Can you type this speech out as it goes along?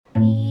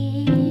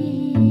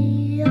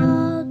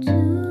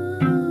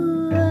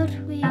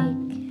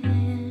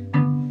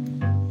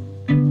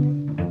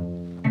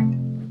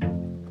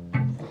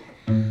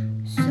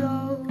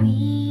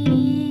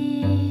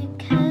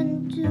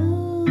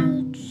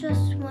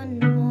one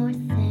more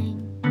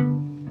thing.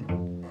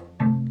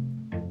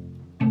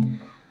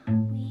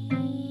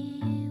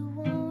 We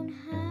won't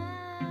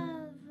have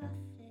a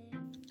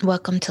thing.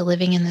 Welcome to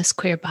Living in This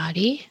Queer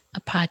Body,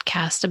 a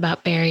podcast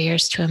about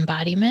barriers to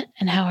embodiment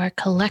and how our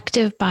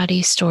collective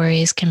body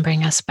stories can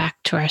bring us back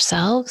to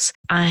ourselves.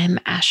 I'm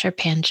Asher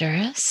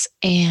Panjuris,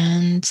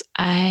 and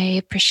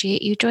I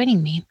appreciate you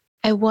joining me.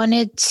 I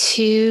wanted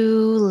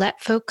to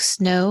let folks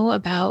know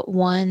about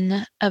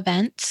one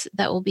event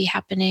that will be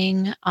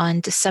happening on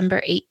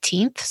December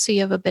 18th. So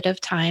you have a bit of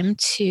time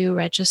to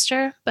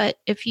register. But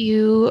if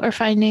you are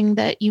finding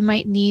that you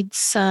might need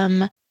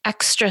some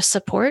extra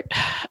support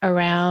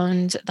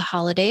around the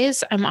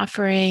holidays, I'm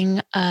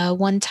offering a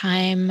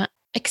one-time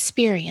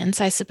experience,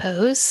 I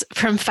suppose,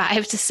 from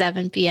 5 to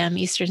 7 p.m.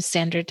 Eastern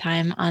Standard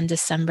Time on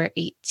December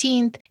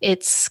 18th.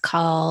 It's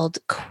called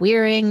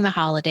Queering the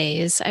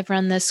Holidays. I've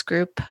run this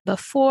group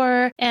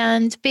before,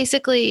 and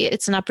basically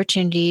it's an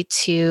opportunity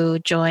to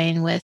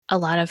join with a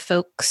lot of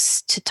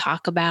folks to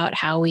talk about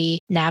how we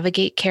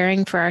navigate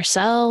caring for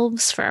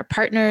ourselves, for our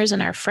partners,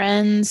 and our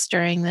friends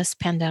during this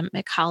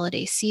pandemic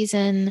holiday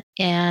season,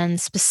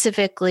 and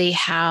specifically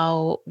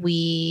how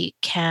we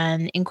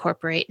can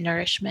incorporate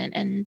nourishment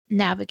and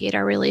navigate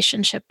our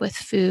relationship with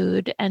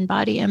food and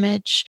body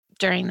image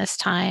during this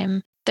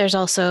time. There's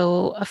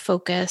also a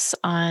focus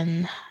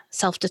on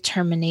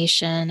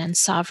self-determination and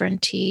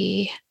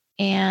sovereignty,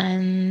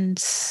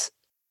 and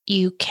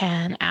you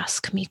can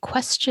ask me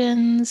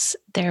questions.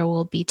 There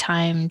will be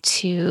time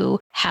to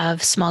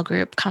have small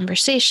group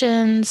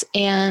conversations,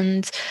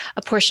 and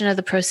a portion of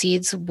the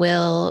proceeds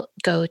will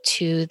go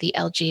to the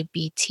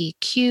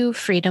LGBTQ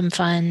Freedom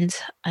Fund,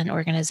 an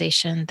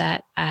organization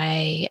that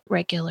I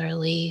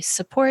regularly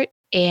support,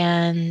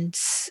 and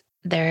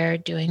they're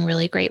doing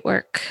really great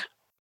work.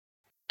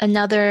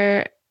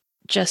 Another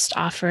just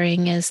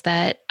offering is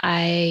that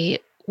I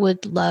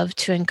would love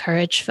to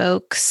encourage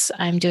folks.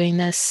 I'm doing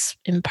this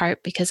in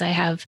part because I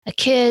have a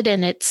kid,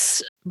 and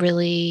it's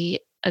really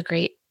a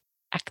great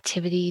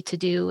activity to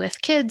do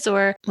with kids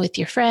or with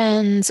your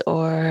friends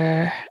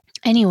or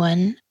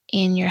anyone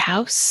in your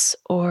house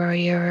or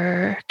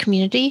your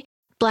community.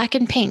 Black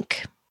and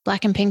Pink,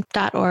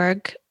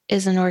 blackandpink.org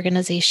is an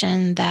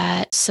organization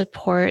that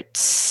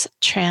supports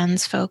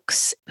trans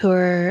folks who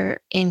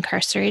are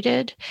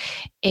incarcerated,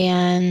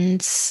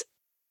 and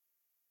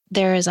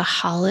there is a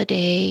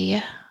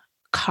holiday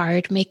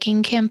card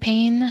making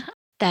campaign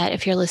that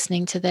if you're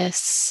listening to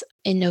this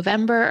in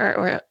November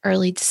or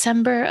early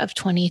December of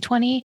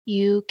 2020,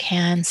 you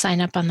can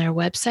sign up on their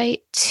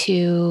website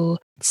to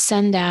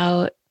send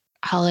out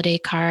holiday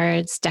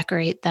cards,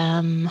 decorate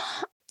them,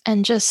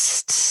 and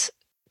just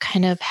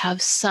kind of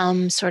have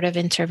some sort of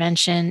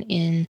intervention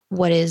in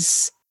what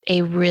is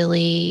a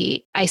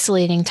really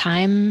isolating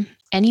time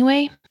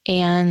anyway,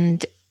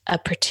 and a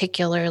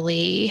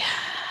particularly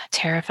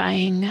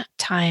terrifying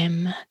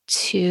time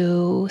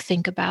to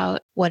think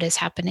about what is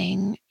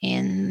happening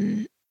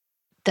in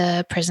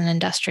the prison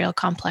industrial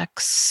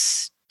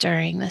complex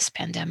during this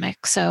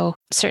pandemic. So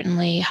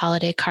certainly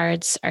holiday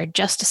cards are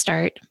just a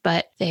start,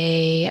 but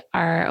they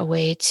are a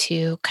way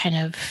to kind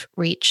of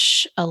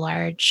reach a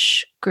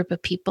large group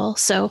of people.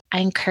 So I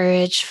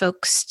encourage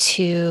folks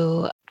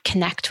to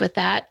connect with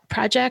that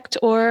project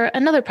or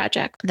another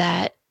project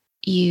that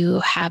you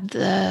have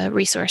the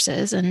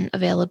resources and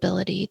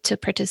availability to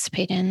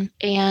participate in.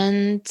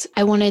 And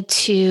I wanted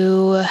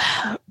to,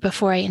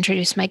 before I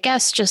introduce my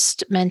guest,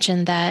 just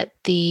mention that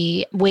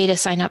the way to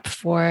sign up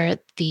for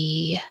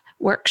the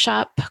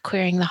workshop,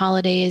 Queering the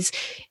Holidays,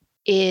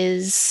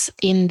 is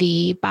in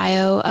the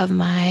bio of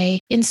my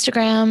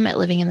Instagram at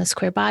Living in This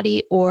Queer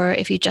Body, or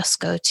if you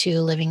just go to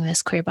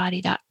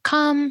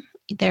livingthisqueerbody.com,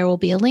 there will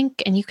be a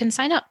link and you can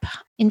sign up.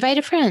 Invite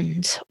a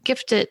friend,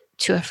 gift it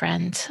to a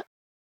friend.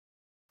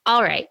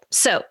 All right,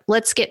 so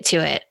let's get to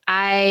it.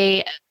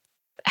 I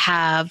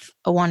have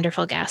a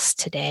wonderful guest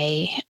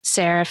today.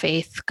 Sarah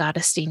Faith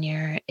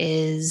Gottesdienier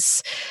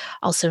is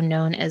also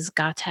known as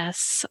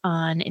Gottess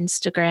on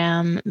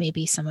Instagram.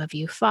 Maybe some of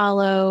you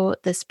follow.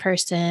 This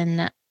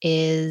person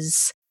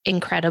is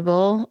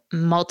incredible,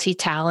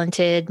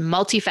 multi-talented,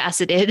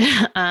 multifaceted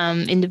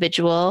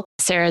individual.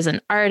 Sarah's an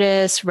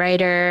artist,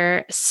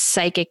 writer,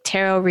 psychic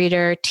tarot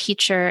reader,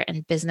 teacher,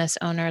 and business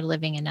owner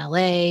living in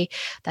LA.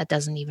 That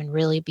doesn't even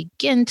really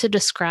begin to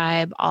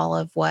describe all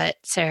of what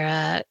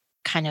Sarah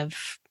kind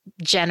of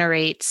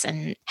generates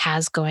and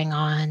has going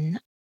on.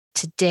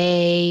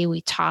 Today,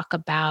 we talk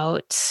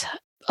about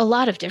a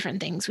lot of different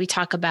things. We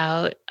talk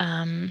about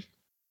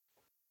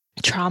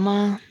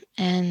trauma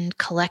and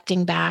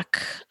collecting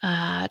back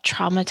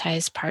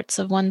traumatized parts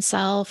of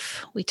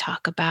oneself. We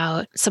talk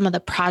about some of the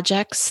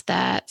projects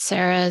that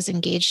Sarah is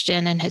engaged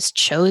in and has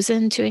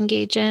chosen to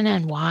engage in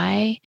and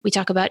why. We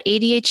talk about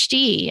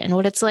ADHD and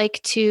what it's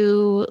like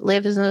to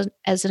live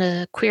as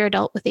a queer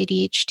adult with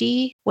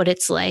ADHD, what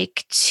it's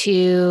like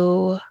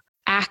to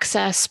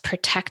access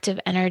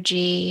protective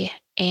energy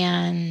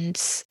and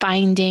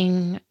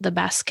finding the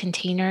best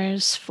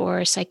containers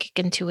for psychic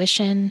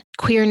intuition,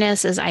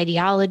 queerness as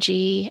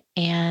ideology,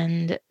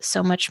 and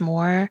so much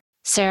more.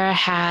 Sarah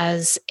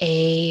has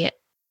a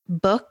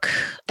book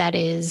that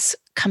is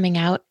coming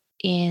out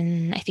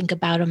in, I think,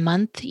 about a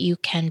month. You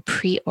can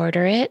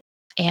pre-order it.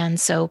 And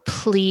so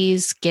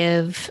please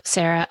give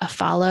Sarah a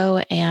follow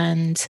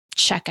and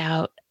check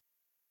out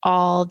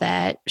all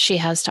that she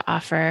has to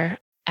offer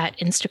at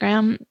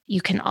Instagram.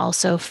 You can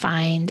also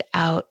find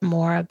out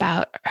more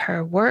about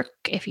her work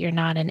if you're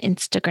not an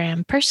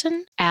Instagram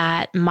person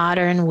at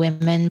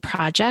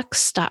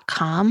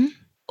modernwomenprojects.com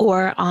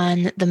or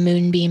on the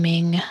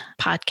Moonbeaming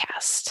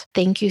podcast.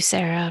 Thank you,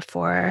 Sarah,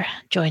 for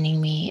joining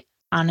me.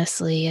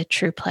 Honestly, a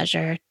true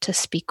pleasure to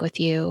speak with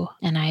you,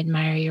 and I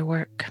admire your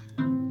work.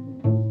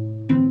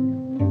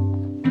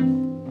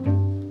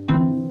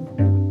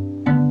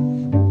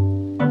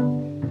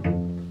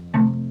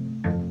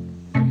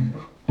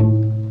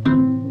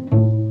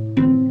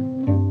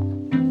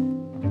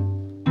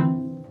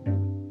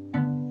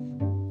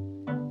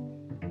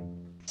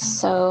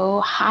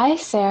 So, hi,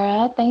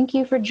 Sarah. Thank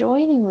you for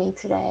joining me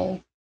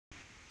today.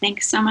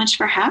 Thanks so much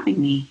for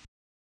having me.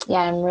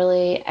 Yeah, I'm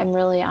really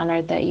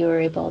honored that you were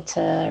able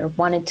to or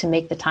wanted to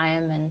make the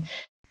time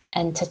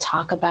and to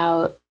talk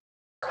about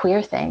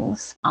queer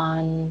things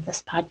on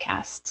this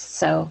podcast.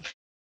 So,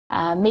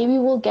 maybe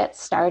we'll get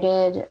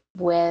started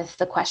with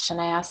the question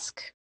I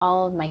ask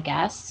all of my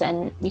guests,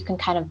 and you can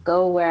kind of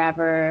go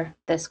wherever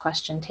this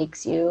question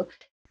takes you.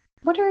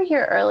 What are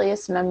your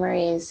earliest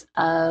memories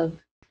of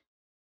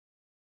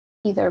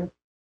either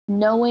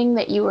knowing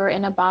that you were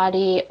in a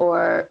body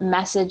or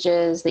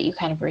messages that you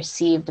kind of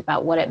received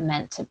about what it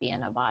meant to be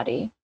in a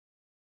body?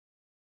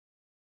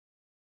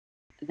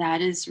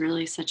 That is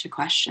really such a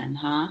question,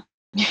 huh?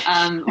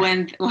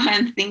 When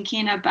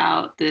thinking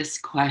about this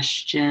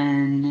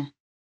question,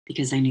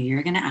 because I knew you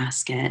were going to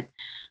ask it,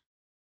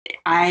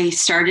 I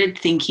started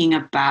thinking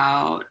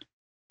about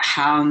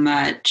how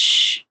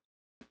much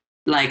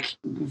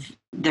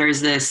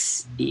there's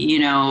this,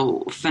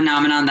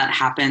 phenomenon that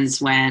happens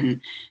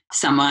when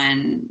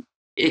someone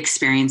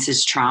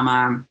experiences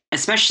trauma,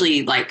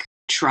 especially like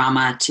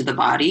trauma to the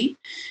body,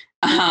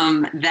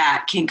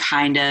 that can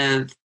kind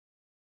of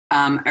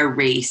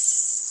erase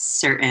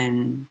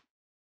certain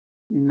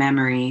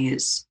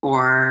memories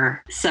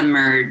or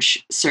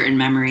submerge certain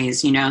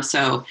memories,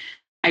 So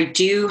I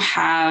do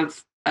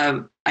have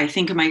I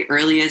think my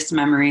earliest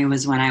memory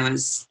was when I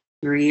was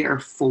 3 or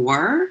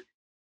 4,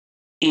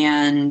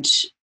 and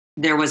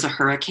there was a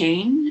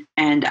hurricane,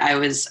 and I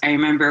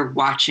remember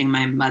watching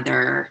my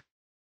mother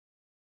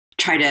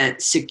try to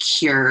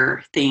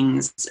secure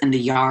things in the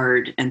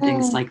yard and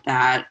things like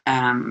that,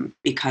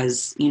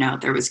 because,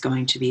 there was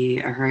going to be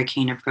a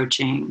hurricane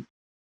approaching.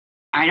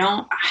 I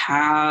don't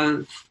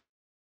have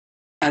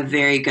a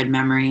very good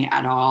memory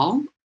at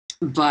all,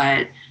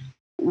 but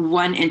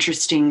one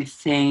interesting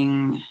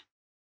thing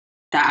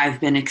that I've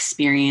been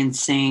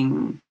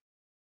experiencing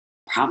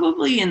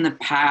probably in the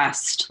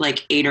past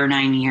like 8 or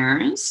 9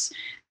 years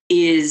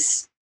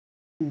is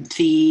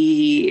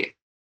the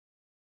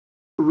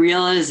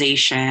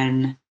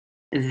realization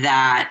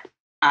that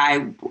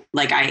I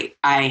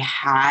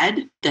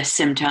had the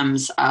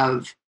symptoms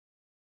of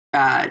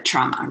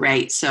trauma,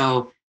 right?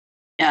 So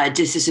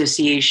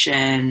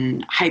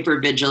disassociation,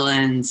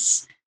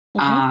 hypervigilance,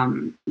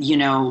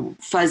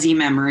 fuzzy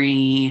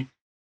memory,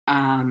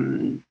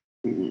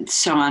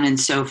 so on and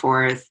so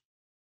forth.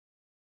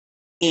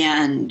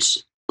 And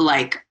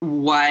like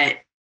what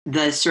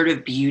the sort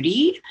of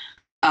beauty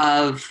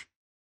of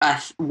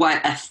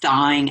what a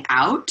thawing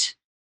out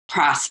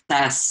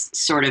process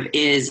sort of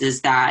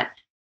is that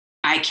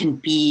I can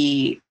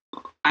be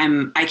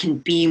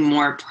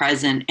more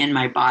present in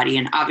my body.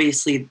 And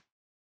obviously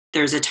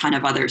there's a ton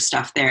of other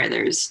stuff there.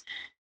 There's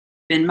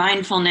been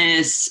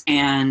mindfulness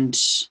and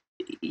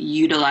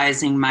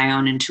utilizing my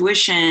own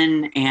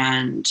intuition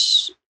and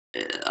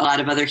a lot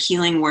of other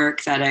healing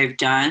work that I've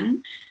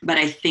done. But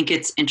I think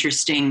it's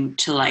interesting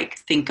to like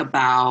think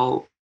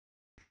about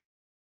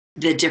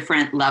the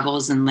different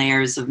levels and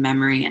layers of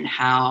memory and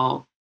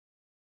how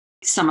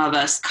some of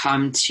us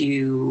come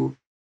to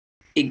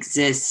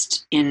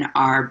exist in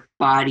our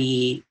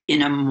body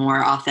in a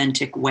more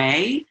authentic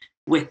way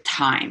with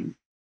time.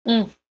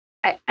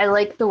 I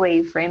like the way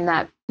you frame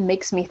that. It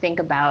makes me think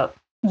about,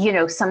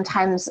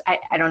 sometimes,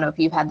 I don't know if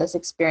you've had this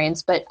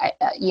experience, but,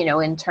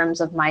 in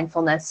terms of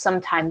mindfulness,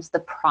 sometimes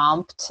the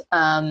prompt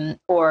the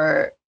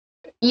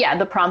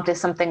prompt is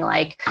something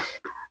like,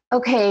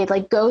 okay,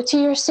 like go to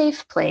your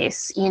safe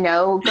place,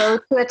 go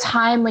to a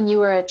time when you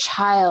were a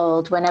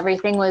child, when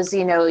everything was,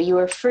 you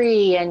were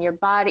free and your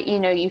body,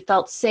 you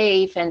felt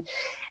safe. And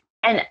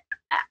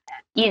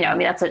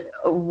that's an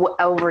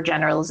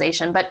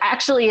overgeneralization, but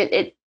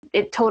actually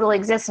it totally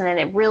exists, and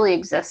it really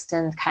exists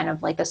in kind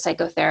of like the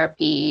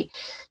psychotherapy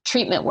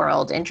treatment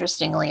world,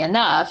 interestingly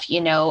enough,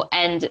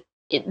 and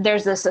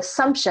there's this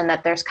assumption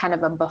that there's kind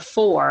of a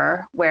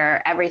before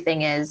where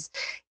everything is,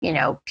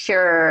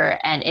 pure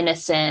and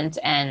innocent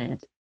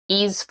and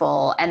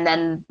easeful, and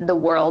then the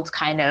world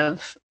kind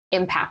of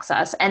impacts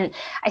us. And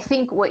I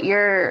think what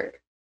you're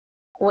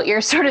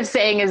sort of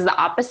saying is the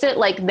opposite,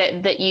 like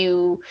that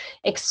you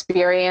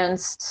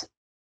experienced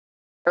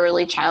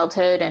early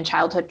childhood and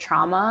childhood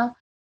trauma.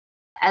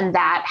 And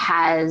that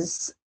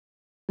has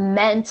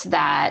meant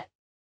that,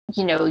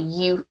 you know,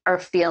 you are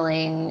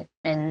feeling,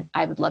 and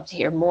I would love to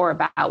hear more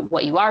about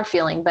what you are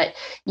feeling, but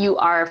you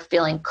are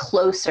feeling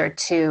closer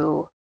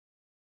to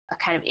a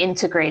kind of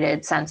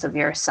integrated sense of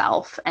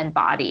yourself and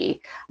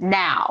body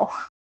now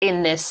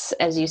in this,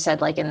 as you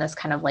said, like in this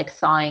kind of like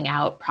thawing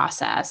out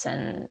process,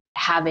 and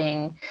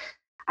having,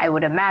 I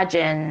would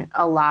imagine,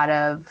 a lot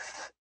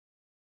of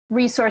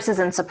resources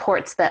and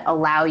supports that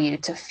allow you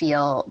to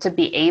feel, to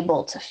be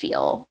able to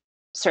feel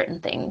certain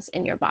things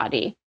in your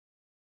body.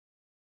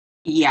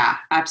 Yeah,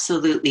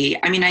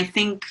 absolutely. I mean, I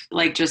think,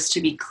 like, just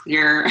to be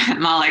clear,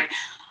 I'm all like,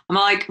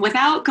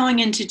 without going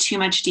into too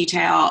much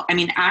detail, I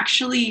mean,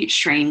 actually,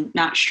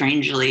 not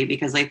strangely,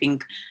 because I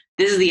think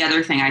this is the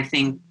other thing I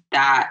think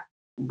that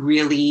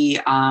really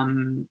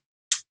I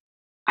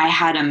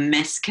had a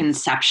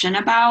misconception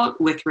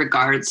about with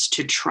regards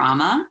to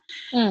trauma.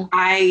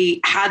 I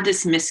had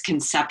this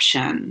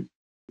misconception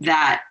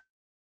that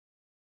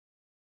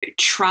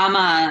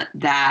trauma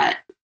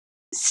that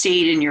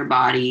stayed in your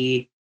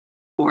body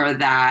or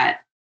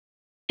that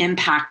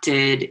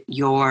impacted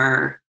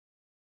your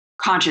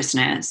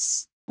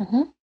consciousness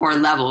or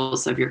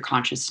levels of your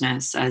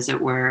consciousness, as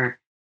it were,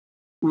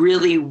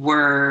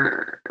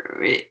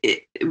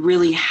 it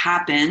really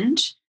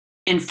happened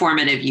in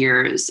formative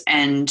years.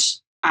 And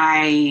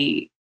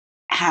I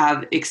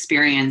have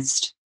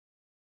experienced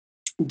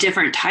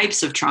different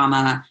types of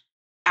trauma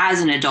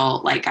as an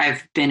adult. Like,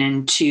 I've been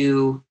in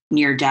 2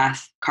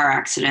 near-death car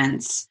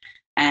accidents,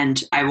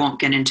 and I won't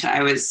get into,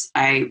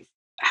 I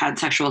had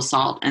sexual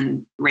assault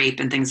and rape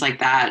and things like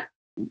that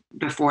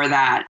before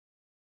that.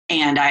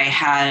 And I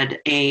have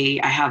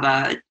a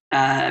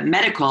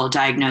medical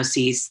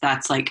diagnosis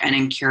that's like an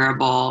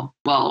incurable,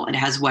 well, it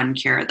has one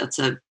cure, that's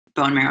a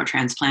bone marrow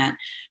transplant,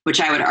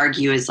 which I would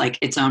argue is like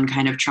its own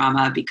kind of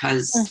trauma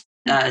because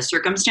the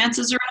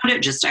circumstances around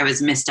it, just I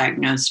was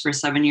misdiagnosed for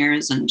 7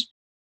 years, and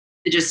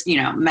just,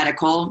 you know,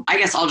 medical, I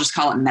guess I'll just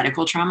call it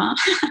medical trauma.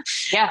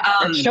 Yeah,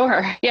 for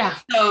sure. Yeah.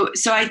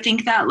 So I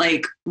think that,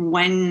 like,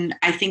 when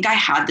I think I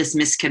had this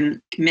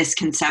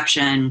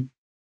misconception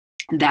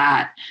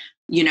that,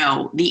 you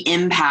know, the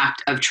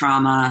impact of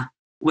trauma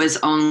was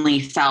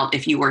only felt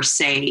if you were,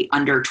 say,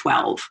 under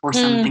 12 or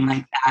something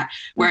like that.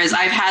 Whereas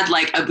I've had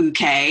like a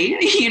bouquet,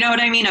 you know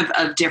what I mean,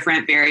 of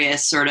different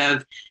various sort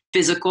of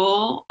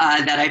physical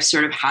that I've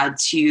sort of had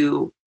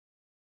to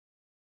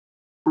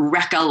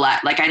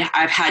recollect. Like,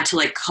 I've had to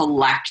like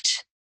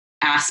collect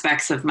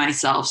aspects of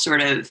myself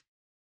sort of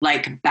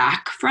like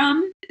back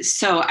from.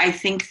 So I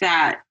think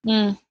that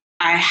I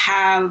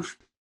have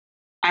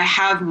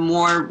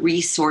more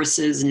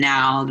resources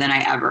now than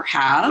I ever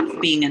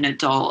have, being an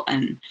adult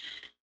and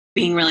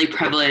being really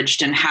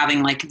privileged and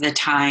having like the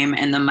time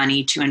and the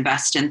money to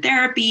invest in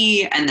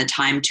therapy and the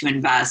time to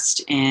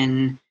invest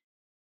in,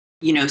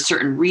 you know,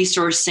 certain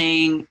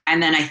resourcing.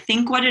 And then I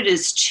think what it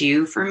is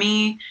too for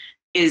me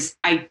is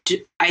I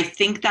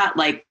think that,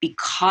 like,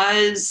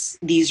 because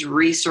these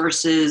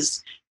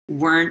resources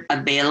weren't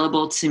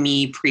available to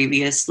me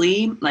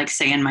previously, like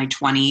say in my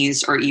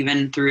 20s or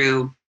even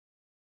through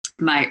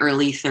my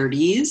early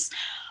 30s,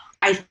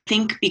 I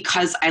think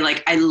because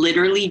I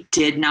literally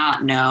did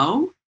not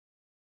know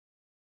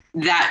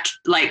that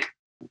like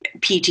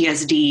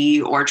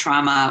PTSD or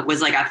trauma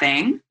was like a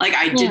thing. Like,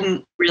 I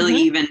didn't really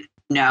even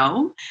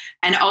know.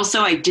 And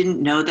also I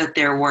didn't know that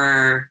there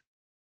were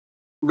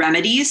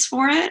remedies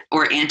for it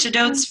or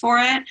antidotes for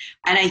it.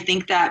 And I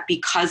think that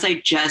because I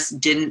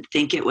just didn't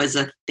think it was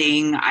a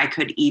thing I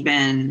could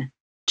even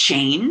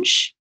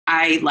change,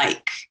 I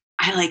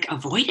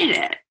avoided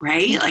it,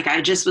 right? Like,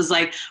 I just was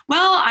like,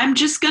 well, I'm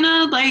just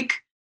gonna, like,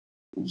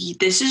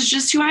 this is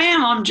just who I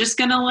am. I'm just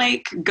gonna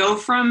like go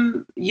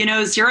from, you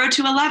know, 0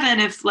 to 11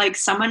 if like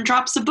someone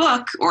drops a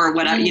book or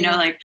whatever, you know,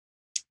 like,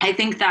 I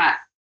think that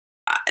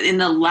in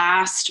the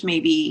last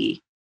maybe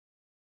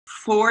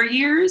 3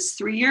 years,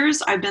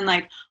 I've been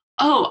like,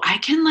 oh, I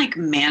can like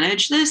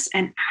manage this,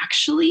 and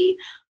actually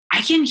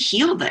I can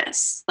heal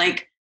this.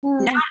 Like,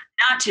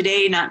 not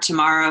today, not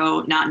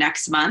tomorrow, not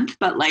next month,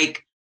 but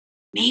like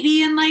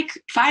maybe in like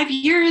 5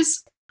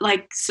 years.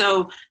 Like,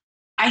 so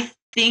I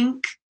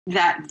think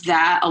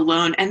that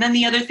alone. And then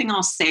the other thing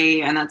I'll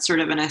say, and that's sort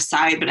of an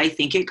aside, but I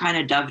think it kind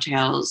of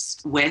dovetails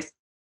with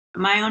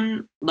my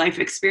own life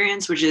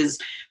experience, which is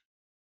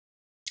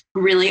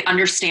really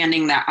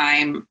understanding that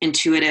I'm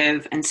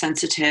intuitive and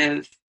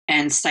sensitive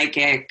and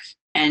psychic,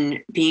 and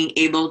being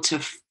able to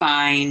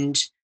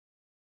find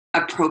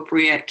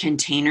appropriate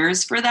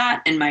containers for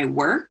that in my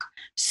work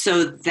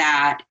so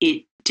that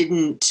it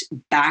didn't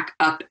back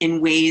up in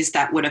ways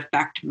that would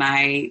affect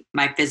my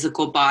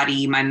physical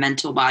body, my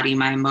mental body,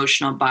 my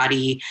emotional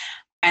body.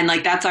 And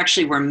like, that's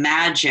actually where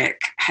magic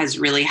has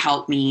really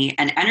helped me,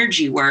 and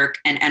energy work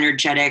and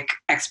energetic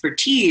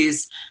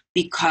expertise,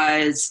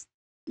 because,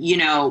 you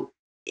know,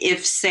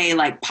 if say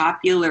like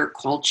popular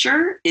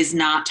culture is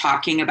not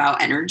talking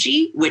about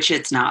energy, which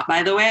it's not,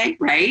 by the way,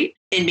 right?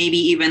 And maybe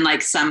even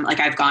like some, like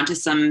I've gone to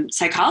some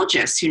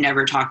psychologists who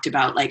never talked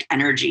about like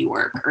energy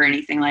work or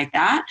anything like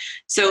that.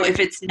 So if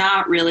it's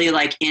not really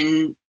like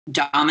in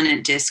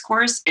dominant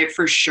discourse, it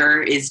for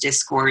sure is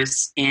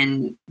discourse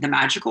in the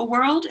magical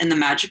world, in the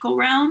magical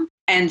realm.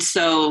 And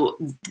so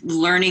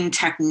learning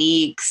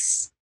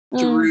techniques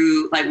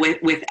through like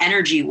with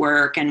energy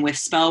work and with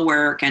spell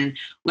work and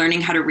learning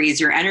how to raise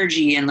your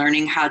energy and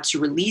learning how to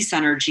release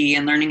energy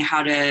and learning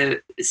how to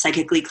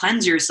psychically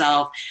cleanse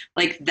yourself,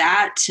 like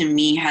that to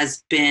me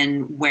has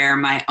been where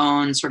my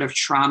own sort of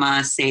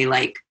trauma, say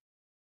like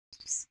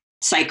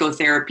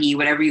psychotherapy,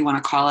 whatever you want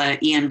to call it,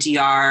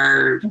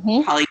 EMDR,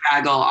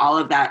 polyvagal, all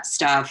of that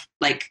stuff,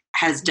 like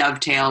has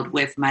dovetailed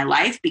with my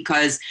life,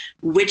 because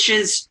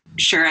witches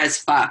sure as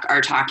fuck are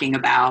talking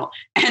about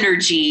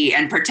energy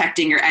and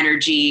protecting your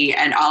energy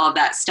and all of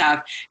that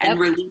stuff and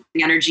releasing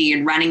energy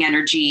and running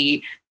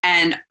energy.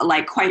 And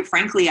like, quite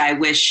frankly, I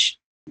wish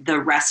the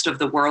rest of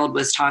the world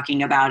was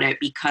talking about it,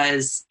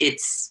 because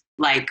it's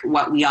like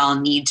what we all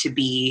need to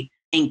be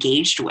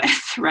engaged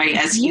with, right,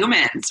 as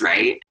humans,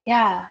 right?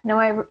 Yeah, no,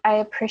 I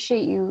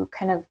appreciate you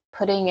kind of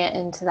putting it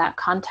into that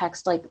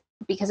context, like,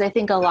 because I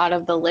think a lot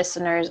of the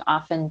listeners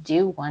often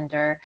do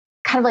wonder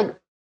kind of like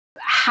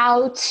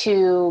how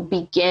to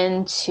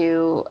begin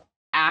to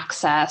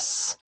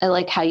access, I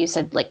like how you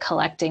said, like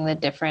collecting the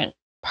different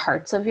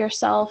parts of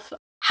yourself,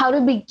 how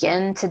to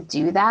begin to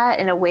do that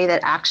in a way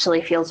that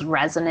actually feels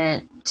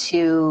resonant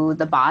to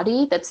the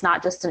body. That's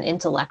not just an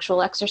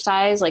intellectual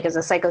exercise. Like as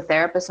a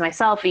psychotherapist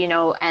myself, you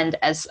know, and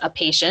as a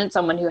patient,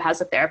 someone who has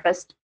a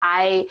therapist,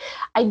 I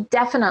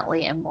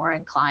definitely am more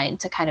inclined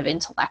to kind of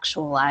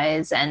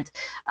intellectualize and,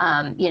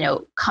 you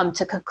know, come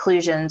to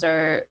conclusions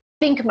or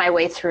think my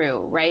way through,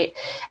 right?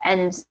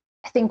 And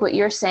I think what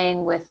you're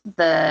saying with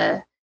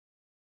the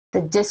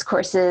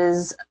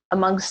discourses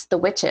amongst the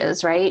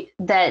witches, right,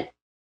 that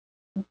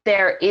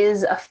there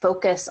is a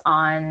focus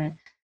on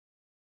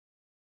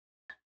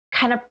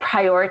kind of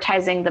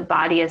prioritizing the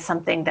body as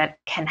something that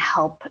can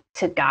help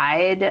to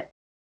guide,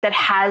 that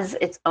has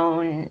its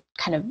own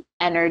kind of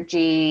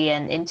energy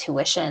and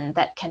intuition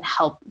that can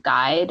help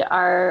guide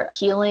our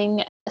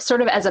healing,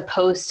 sort of as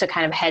opposed to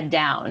kind of head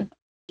down.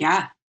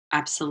 Yeah,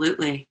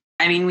 absolutely.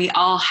 I mean, we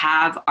all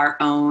have our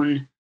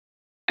own,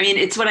 I mean,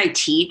 it's what I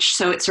teach.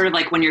 So it's sort of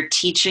like when you're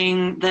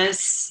teaching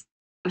this,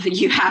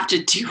 you have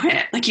to do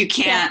it. Like you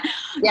can't,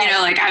 you know,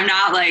 like I'm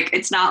not like,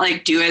 it's not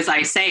like do as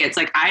I say. It's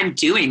like, I'm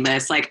doing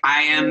this. Like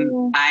I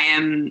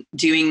am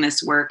doing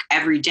this work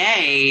every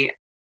day.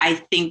 I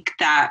think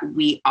that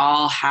we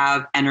all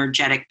have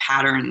energetic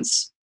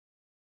patterns.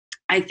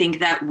 I think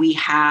that we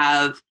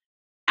have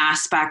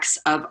aspects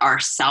of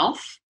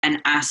ourself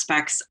and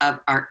aspects of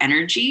our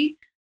energy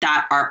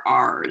that are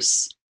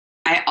ours.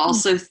 I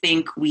also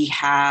think we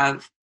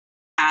have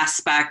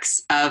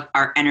aspects of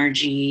our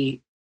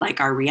energy,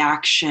 like our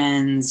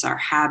reactions, our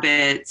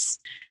habits,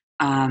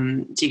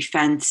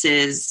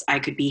 defenses, I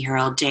could be here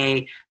all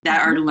day,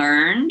 that are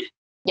learned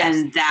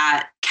and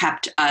that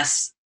kept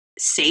us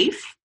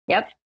safe.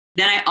 Yep.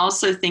 Then I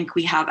also think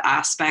we have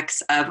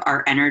aspects of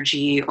our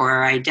energy or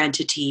our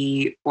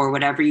identity or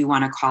whatever you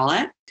want to call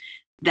it,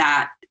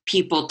 that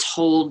people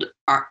told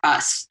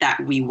us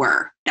that we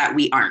were, that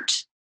we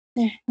aren't.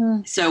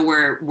 So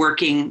we're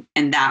working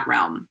in that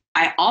realm.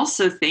 I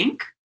also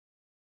think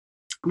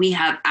we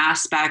have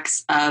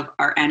aspects of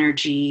our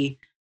energy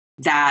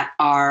that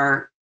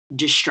are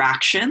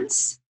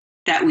distractions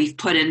that we've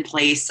put in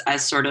place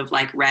as sort of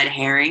like red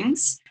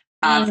herrings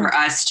for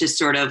us to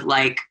sort of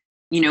like,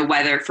 you know,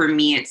 whether for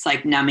me it's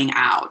like numbing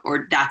out,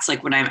 or that's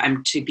like when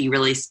I'm to be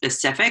really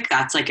specific,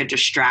 that's like a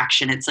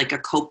distraction. It's like a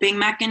coping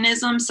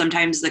mechanism.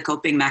 Sometimes the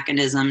coping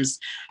mechanisms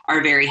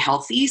are very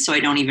healthy, so I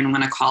don't even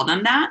want to call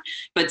them that,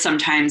 but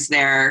sometimes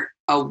they're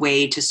a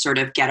way to sort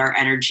of get our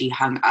energy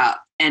hung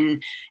up.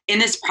 And in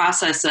this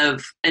process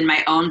of, in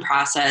my own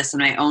process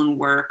and my own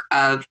work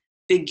of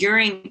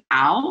figuring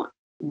out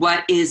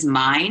what is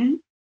mine,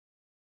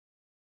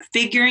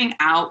 figuring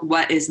out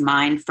what is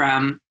mine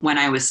from when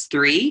I was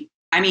 3.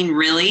 I mean,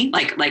 really,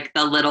 like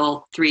the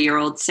little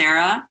 3-year-old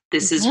Sarah,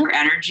 this is her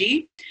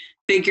energy.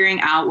 Figuring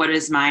out what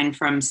is mine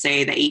from,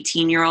 say, the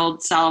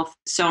 18-year-old self,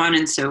 so on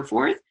and so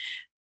forth.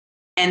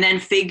 And then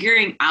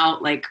figuring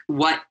out like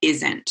what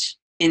isn't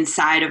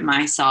inside of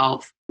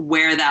myself,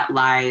 where that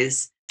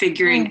lies,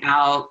 figuring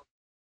out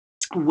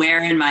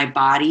where in my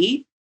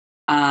body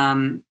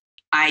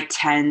I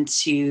tend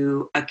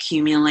to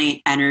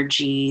accumulate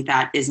energy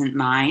that isn't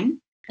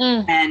mine,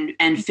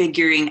 and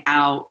figuring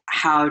out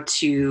how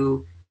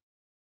to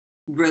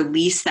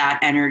release that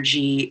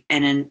energy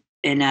in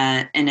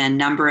a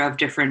number of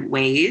different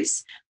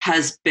ways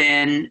has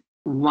been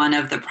one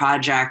of the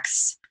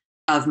projects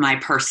of my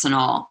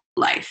personal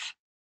life.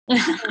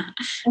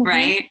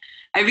 Right?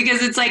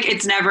 Because it's like,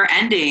 it's never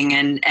ending,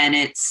 and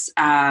it's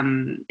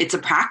a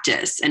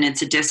practice, and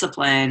it's a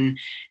discipline,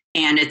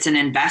 and it's an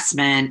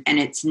investment, and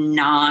it's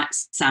not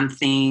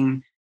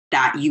something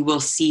that you will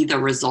see the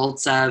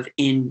results of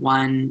in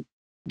one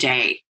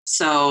day.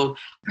 So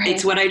Right.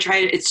 it's what I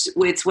try.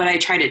 It's what I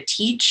try to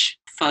teach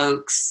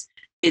folks.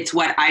 It's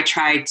what I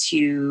try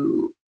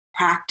to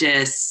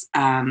practice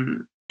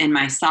in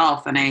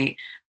myself. And I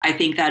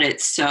think that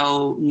it's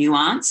so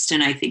nuanced,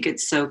 and I think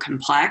it's so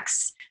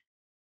complex.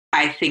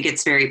 I think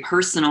it's very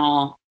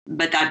personal,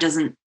 but that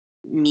doesn't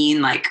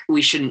mean like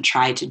we shouldn't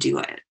try to do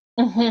it.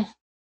 Mm-hmm.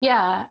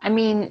 Yeah. I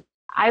mean,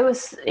 I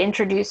was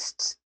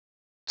introduced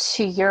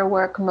to your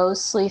work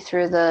mostly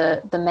through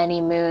the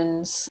Many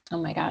Moons.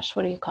 Oh my gosh,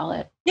 what do you call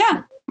it?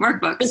 Yeah,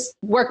 workbooks.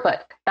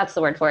 Workbook. That's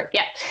the word for it.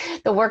 Yeah,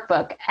 the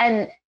workbook.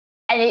 And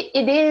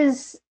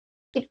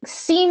it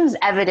seems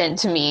evident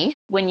to me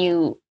when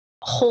you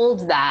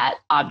hold that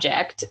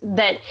object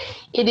that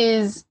it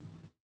is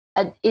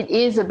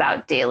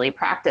about daily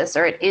practice,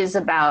 or it is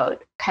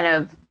about kind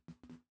of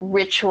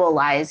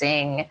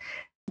ritualizing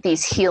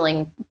these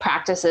healing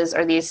practices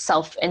or these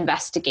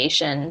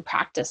self-investigation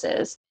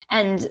practices.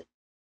 And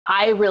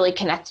I really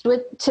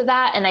connected to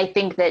that. And I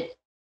think that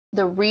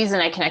the reason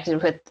I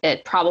connected with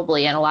it,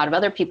 probably, and a lot of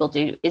other people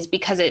do, is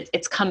because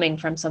it's coming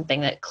from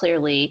something that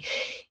clearly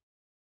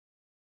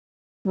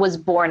was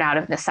born out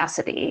of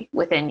necessity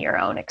within your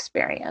own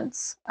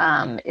experience,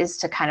 is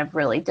to kind of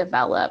really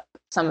develop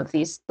some of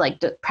these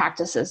like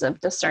practices of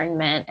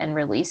discernment and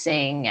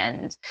releasing.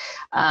 And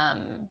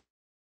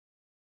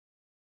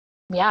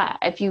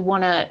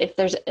if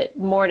there's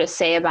more to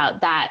say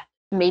about that,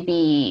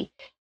 maybe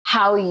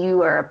how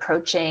you are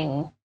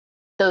approaching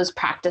those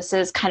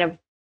practices kind of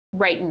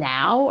right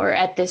now or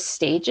at this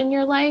stage in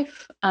your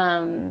life,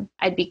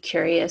 I'd be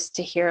curious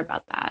to hear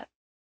about that.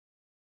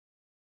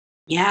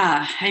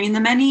 Yeah, I mean, the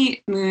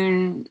Many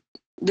Moons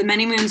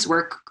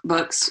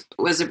workbooks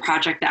was a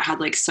project that had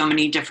like so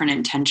many different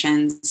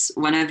intentions.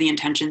 One of the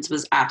intentions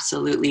was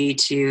absolutely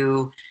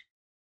to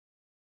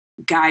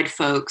guide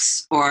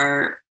folks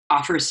or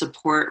offer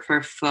support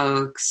for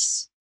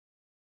folks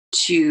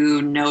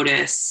to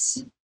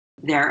notice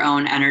their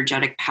own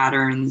energetic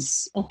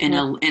patterns in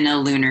a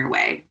lunar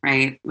way,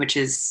 right? Which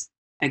is,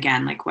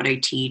 again, like what I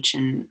teach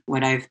and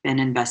what I've been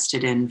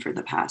invested in for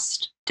the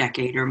past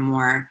decade or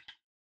more.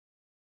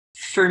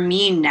 For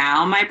me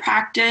now, my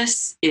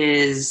practice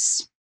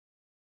is,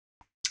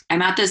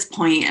 I'm at this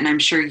point, and I'm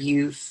sure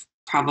you've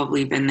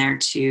probably been there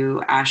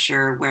too,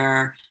 Asher,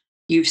 where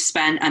you've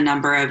spent a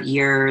number of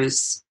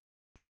years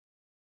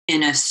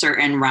in a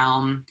certain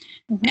realm,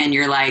 and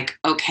you're like,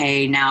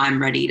 okay, now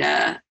I'm ready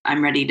to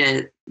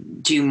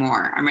do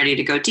more. I'm ready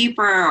to go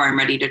deeper, or I'm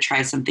ready to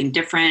try something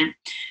different.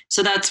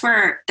 So that's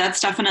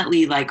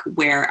definitely like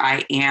where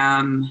I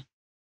am.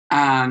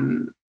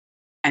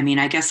 I mean,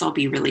 I guess I'll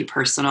be really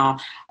personal.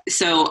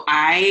 So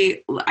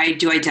I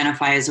do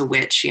identify as a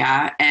witch,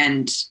 yeah.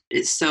 And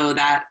so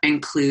that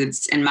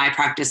includes, in my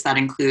practice, that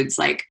includes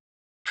like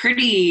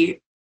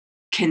pretty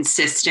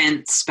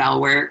consistent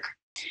spell work.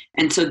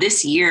 And so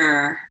this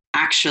year,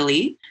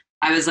 actually,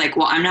 I was like,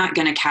 well, I'm not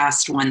going to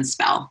cast one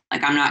spell.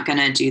 Like, I'm not going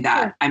to do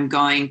that. Sure. I'm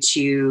going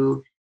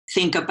to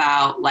think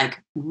about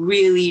like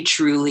really,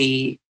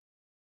 truly,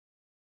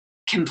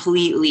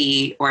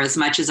 completely, or as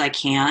much as I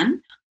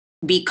can,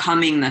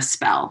 becoming the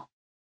spell.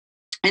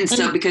 And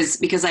so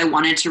because I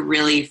wanted to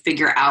really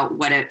figure out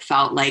what it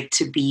felt like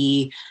to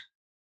be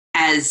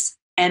as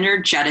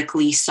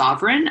energetically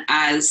sovereign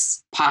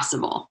as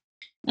possible,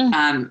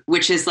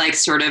 which is like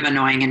sort of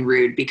annoying and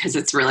rude because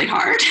it's really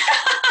hard.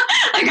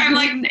 Like I'm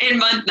like in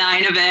month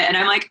 9 of it, and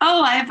I'm like,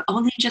 oh, I've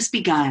only just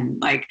begun.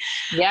 Like,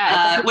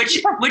 yeah, which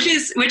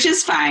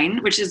is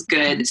fine, which is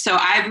good. So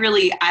I've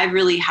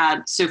really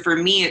had. So for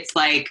me, it's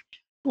like,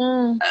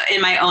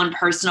 in my own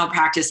personal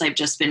practice, I've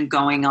just been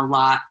going a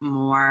lot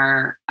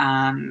more.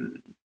 I've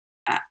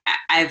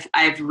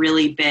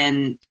really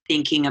been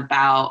thinking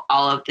about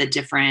all of the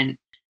different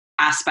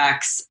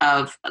aspects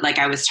of, like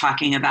I was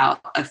talking about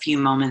a few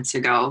moments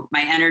ago,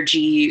 my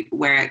energy,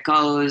 where it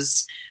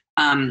goes,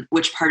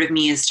 which part of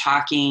me is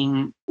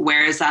talking,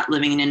 where is that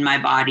living in my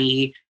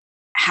body,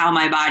 how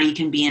my body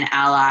can be an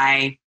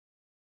ally,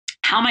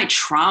 how my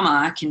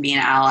trauma can be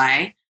an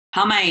ally,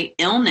 how my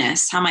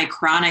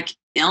chronic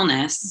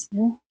illness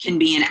can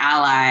be an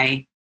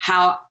ally,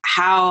 how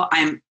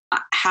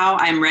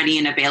I'm ready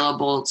and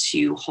available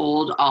to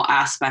hold all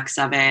aspects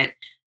of it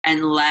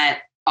and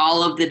let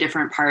all of the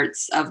different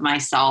parts of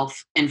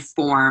myself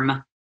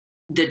inform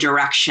the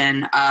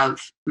direction of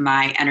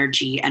my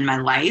energy and my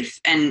life.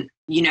 And,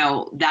 you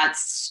know,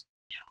 that's,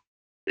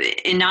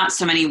 in not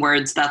so many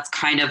words, that's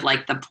kind of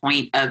like the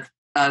point of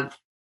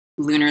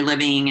lunar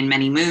living and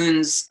Many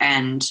Moons.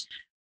 And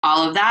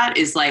all of that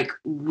is like,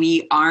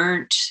 we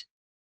aren't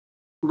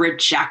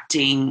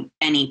rejecting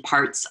any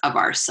parts of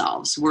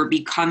ourselves. We're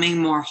becoming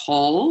more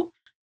whole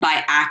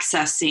by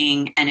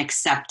accessing and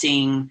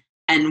accepting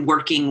and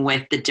working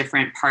with the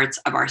different parts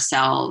of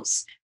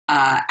ourselves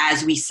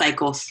as we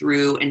cycle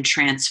through and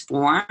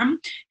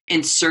transform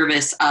in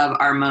service of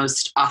our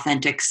most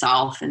authentic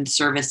self, in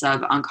service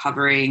of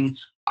uncovering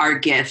our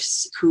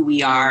gifts, who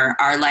we are,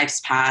 our life's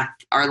path,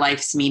 our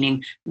life's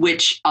meaning,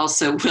 which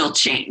also will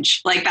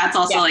change. Like that's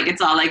also like,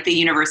 it's all like the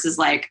universe is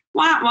like,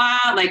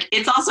 wow, like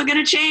it's also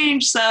going to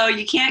change. So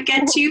you can't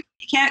you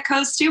can't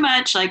coast too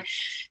much. Like,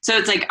 so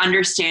it's like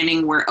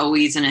understanding we're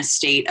always in a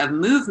state of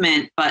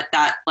movement, but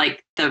that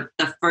like the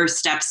first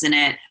steps in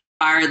it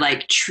are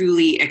like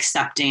truly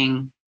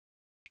accepting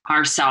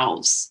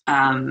ourselves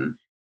and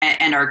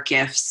our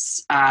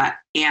gifts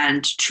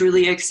and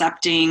truly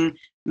accepting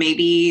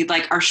maybe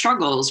like our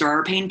struggles or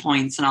our pain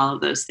points and all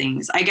of those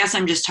things. I guess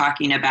I'm just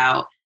talking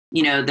about,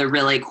 you know, the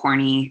really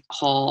corny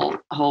whole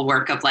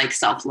work of like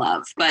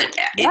self-love, but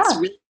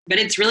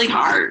it's really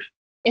hard.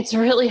 It's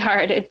really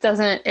hard. It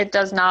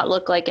does not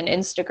look like an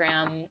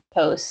Instagram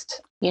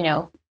post. You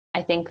know,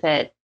 I think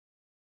that,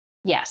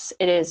 yes,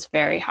 it is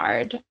very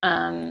hard.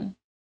 And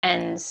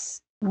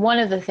one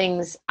of the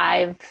things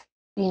I've,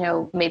 you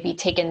know, maybe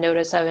taken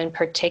notice of in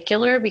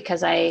particular,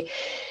 because I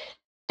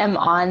am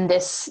on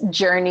this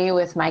journey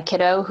with my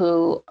kiddo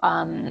who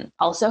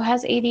also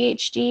has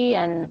ADHD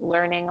and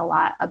learning a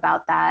lot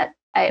about that.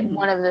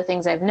 One of the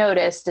things I've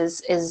noticed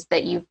is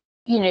that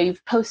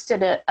you've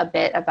posted a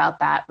bit about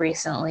that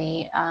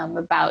recently,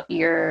 about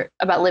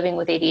living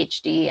with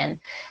ADHD and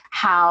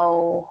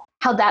how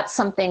that's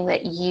something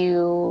that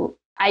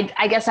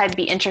I guess I'd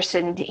be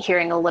interested in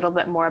hearing a little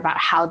bit more about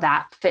how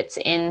that fits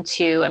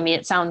into, I mean,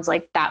 it sounds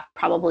like that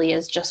probably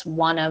is just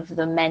one of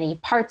the many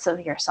parts of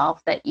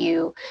yourself that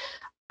you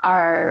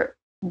are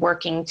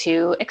working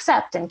to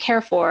accept and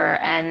care for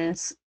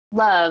and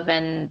love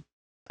and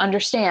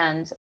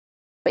understand.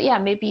 But yeah,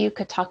 maybe you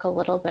could talk a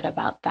little bit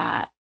about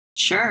that.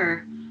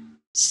 Sure.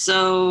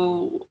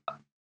 So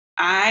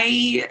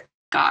I'm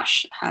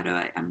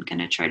going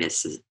to try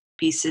to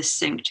be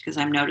succinct because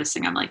I'm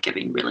noticing I'm like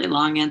giving really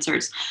long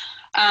answers.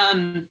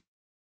 I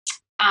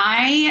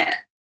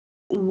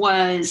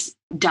was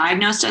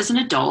diagnosed as an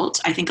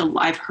adult. I think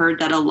I've heard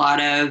that a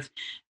lot of,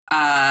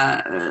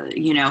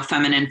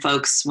 feminine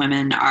folks,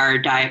 women are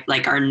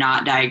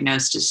not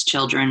diagnosed as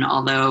children.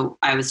 Although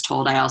I was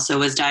told I also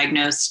was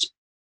diagnosed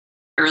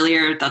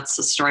earlier. That's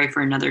a story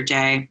for another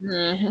day.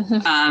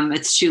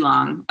 It's too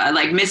long.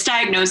 Like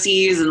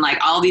misdiagnoses and like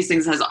all these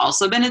things has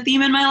also been a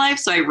theme in my life.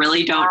 So I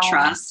really don't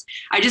trust.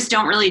 I just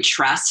don't really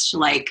trust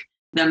like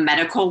the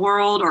medical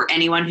world or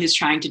anyone who's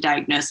trying to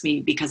diagnose me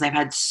because I've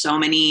had so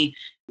many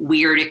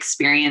weird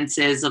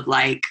experiences of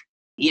like,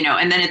 you know,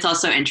 and then it's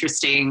also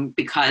interesting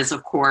because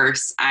of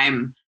course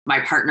my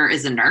partner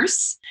is a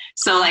nurse.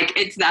 So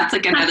like that's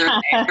like another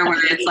layer where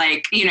it's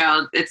like, you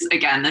know, it's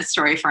again, this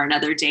story for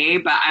another day,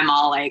 but I'm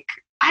all like,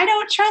 I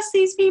don't trust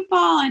these people.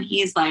 And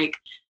he's like,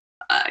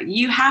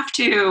 you have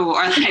to,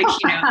 or like,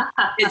 you know,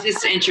 it's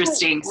just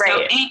interesting.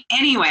 Right. So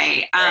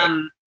anyway,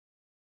 right.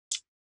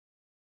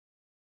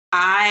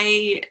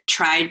 I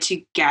tried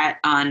to get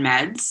on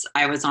meds.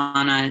 I was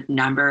on a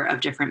number of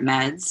different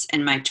meds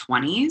in my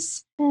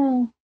 20s.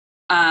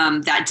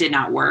 That did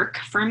not work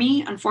for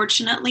me,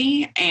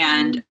 unfortunately.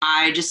 And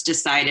I just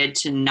decided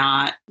to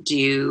not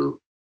do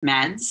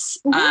meds.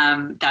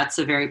 That's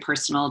a very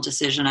personal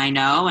decision, I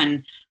know.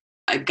 And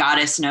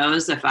goddess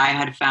knows if I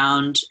had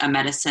found a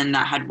medicine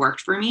that had worked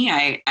for me,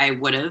 I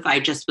would have. I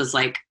just was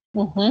like,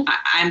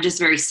 I'm just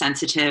very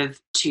sensitive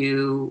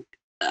to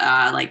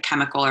like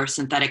chemical or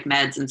synthetic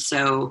meds. And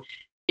so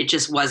it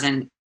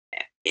wasn't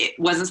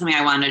something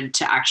I wanted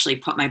to actually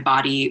put my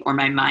body or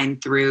my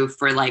mind through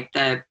for like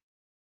the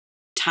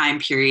time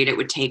period it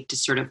would take to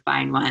sort of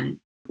find one.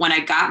 When I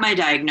got my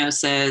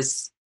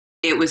diagnosis,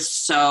 it was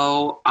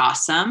so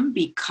awesome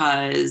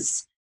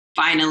because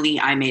finally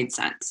I made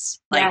sense.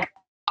 Like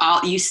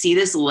you see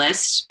this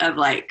list of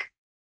like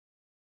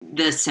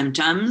the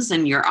symptoms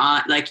and you're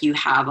on, like you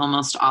have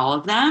almost all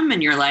of them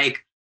and you're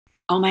like,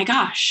 oh my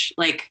gosh,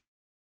 like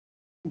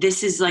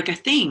this is like a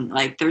thing,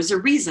 like there's a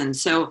reason.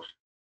 So,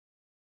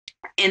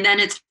 and then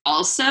it's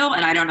also,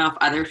 and I don't know if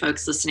other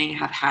folks listening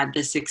have had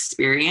this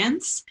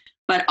experience,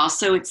 but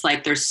also it's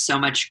like there's so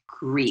much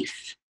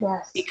grief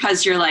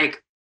because you're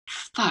like,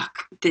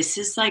 fuck, this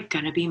is like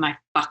gonna be my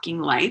fucking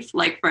life.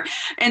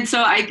 And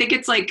so I think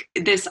it's like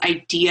this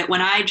idea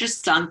when I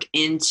just sunk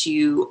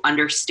into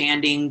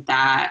understanding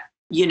that,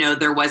 you know,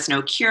 there was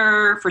no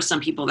cure. For some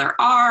people there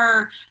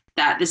are,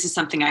 that this is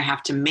something I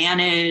have to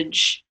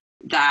manage,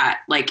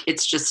 that like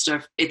it's just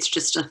a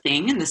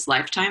thing in this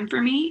lifetime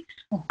for me.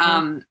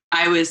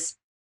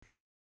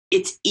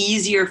 It's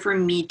easier for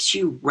me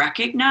to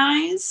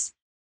recognize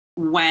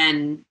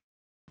when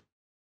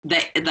the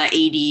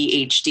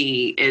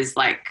ADHD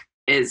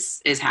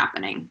is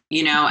happening,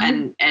 you know,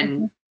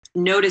 and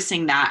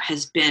noticing that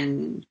has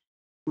been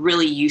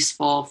really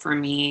useful for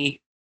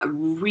me,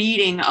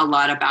 reading a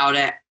lot about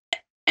it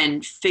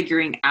and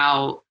figuring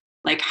out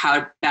like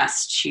how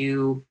best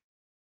to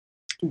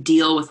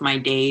deal with my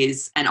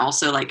days and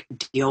also like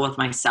deal with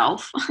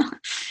myself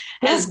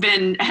has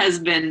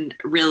been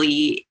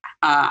really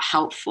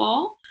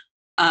helpful.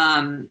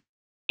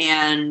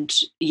 And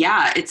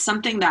yeah, it's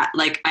something that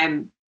like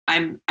I'm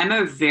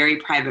a very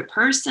private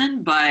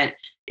person, but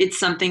it's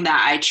something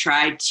that I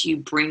try to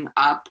bring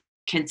up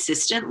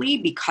consistently,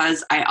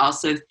 because I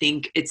also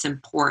think it's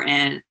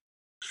important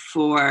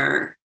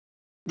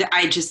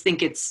I just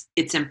think it's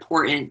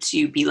important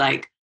to be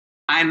like,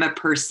 I'm a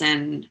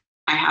person,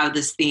 I have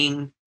this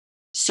thing,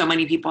 so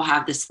many people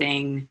have this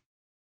thing,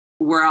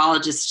 we're all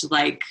just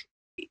like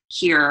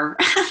here.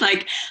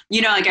 Like,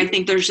 like I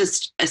think there's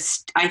just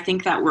I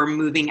think that we're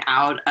moving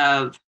out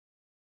of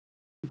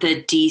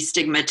the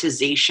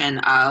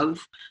destigmatization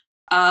of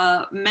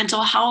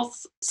mental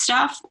health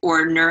stuff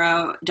or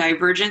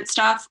neurodivergent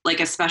stuff, like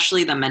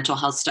especially the mental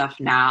health stuff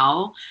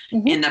now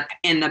in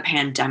the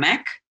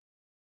pandemic.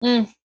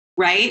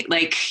 Right?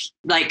 Like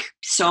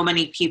so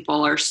many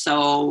people are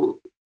so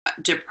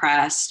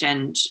depressed,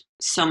 and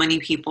so many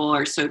people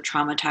are so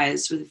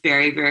traumatized with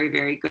very, very,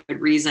 very good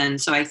reason.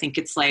 So I think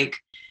it's like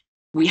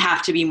we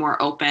have to be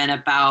more open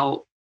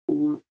about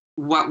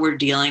what we're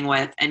dealing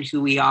with and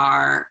who we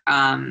are,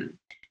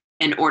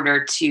 in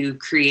order to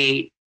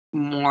create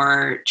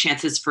more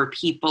chances for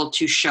people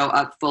to show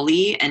up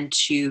fully, and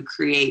to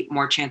create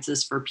more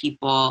chances for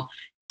people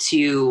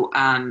to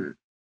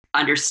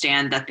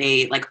understand that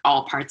they, like,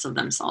 all parts of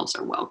themselves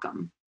are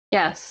welcome.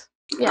 Yes.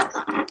 Yeah.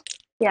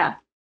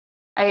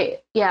 I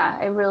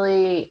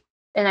really,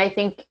 and I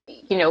think,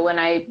 when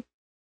I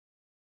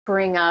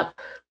bring up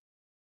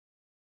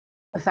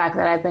the fact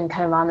that I've been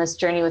kind of on this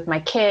journey with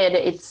my kid,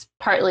 it's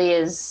partly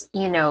is,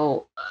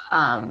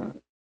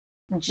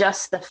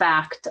 just the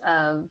fact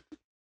of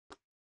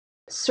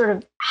sort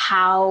of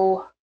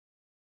how,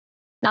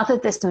 not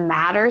that this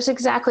matters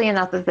exactly, and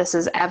not that this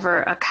is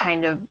ever a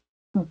kind of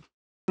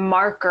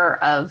marker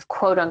of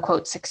quote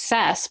unquote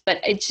success, but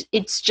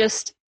it's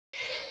just,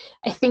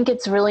 I think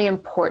it's really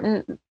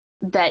important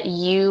that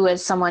you,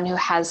 as someone who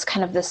has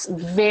kind of this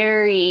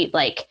very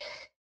like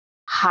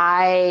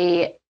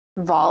high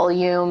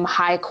volume,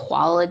 high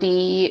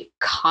quality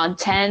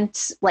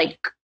content, like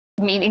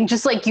meaning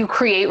just like you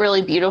create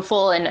really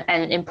beautiful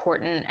and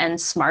important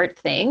and smart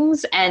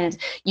things, and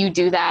you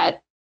do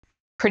that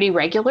pretty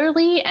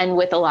regularly and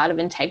with a lot of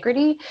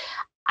integrity.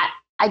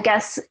 I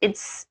guess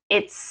it's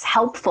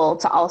helpful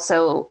to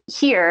also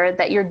hear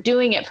that you're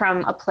doing it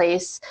from a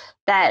place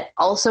that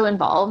also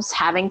involves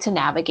having to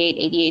navigate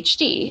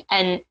ADHD,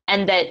 and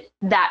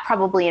that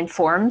probably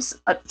informs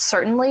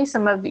certainly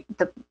some of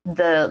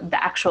the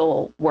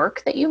actual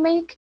work that you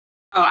make.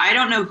 Oh, I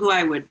don't know who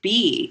I would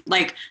be.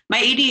 Like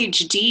my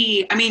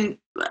ADHD, I mean,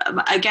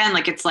 again,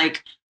 like it's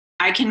like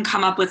I can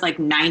come up with like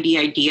 90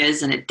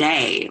 ideas in a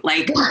day.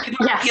 Like people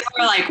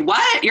are like,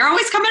 what? You're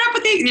always coming up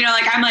with these,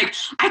 like, I'm like,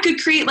 I could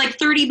create like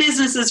 30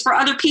 businesses for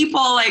other people.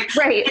 Like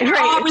they're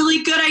all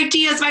really good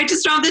ideas, but I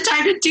just don't have the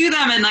time to do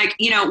them. And like,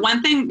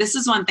 this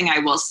is one thing I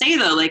will say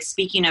though, like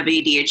speaking of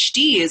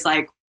ADHD is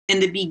like in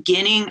the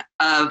beginning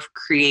of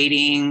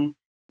creating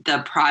the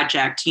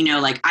project,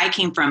 like I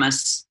came from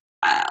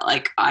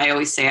like I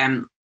always say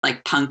I'm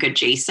like punk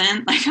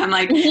adjacent. Like I'm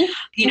like,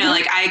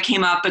 like I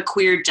came up a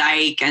queer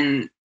dyke,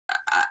 and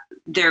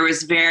there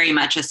was very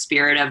much a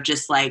spirit of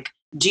just like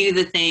do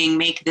the thing,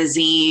 make the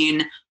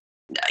zine.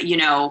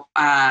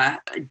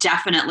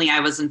 Definitely I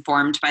was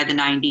informed by the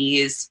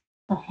 90s.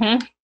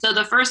 So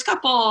the first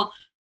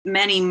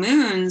many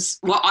moons,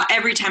 well,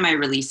 every time I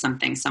release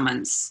something,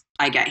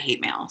 I get hate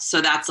mail.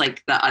 So that's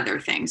like the other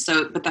thing.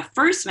 So, but the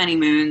first many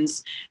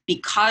moons,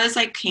 because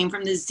I came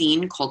from the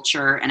zine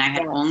culture and I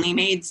had only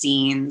made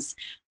zines,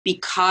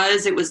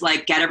 because it was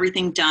like get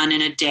everything done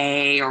in a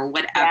day or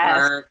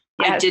whatever.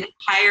 Yes. I didn't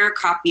hire a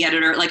copy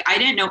editor. Like I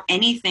didn't know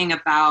anything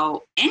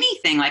about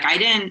anything. Like I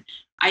didn't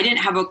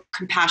have a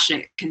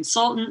compassionate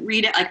consultant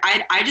read it. Like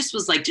I just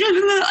was like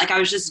I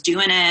was just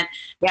doing it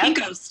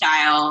Kinko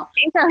style.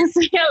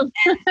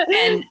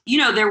 And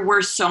there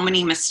were so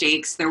many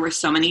mistakes. There were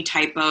so many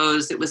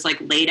typos. It was like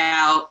laid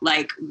out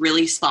like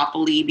really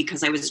sloppily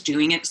because I was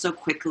doing it so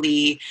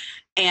quickly.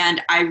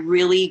 And I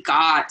really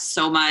got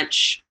so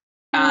much,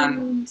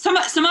 some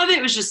of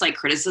it was just like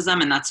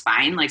criticism, and that's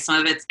fine. Like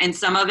some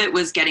of it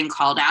was getting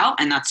called out,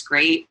 and that's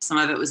great. Some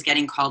of it was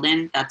getting called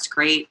in. That's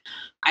great.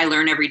 I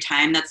learn every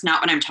time. That's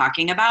not what I'm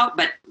talking about.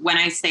 But when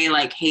I say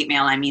like hate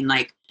mail, I mean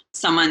like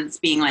someone's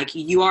being like,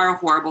 you are a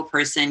horrible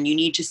person. You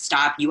need to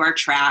stop. You are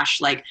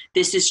trash. Like,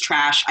 this is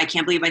trash. I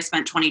can't believe I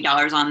spent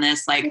 $20 on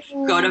this. Like,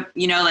 go to,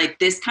 like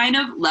this kind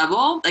of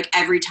level, like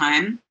every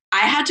time I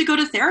had to go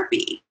to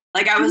therapy.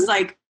 Like, I was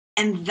like,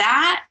 and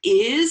that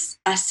is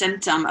a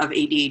symptom of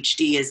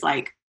ADHD, is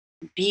like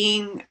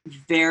being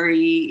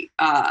very,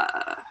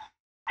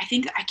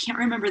 I can't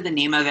remember the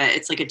name of it.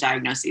 It's like a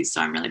diagnosis,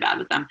 so I'm really bad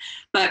with them.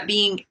 But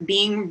being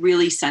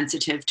really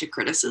sensitive to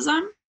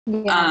criticism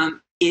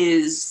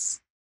is,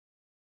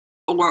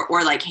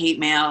 or like hate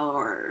mail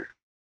or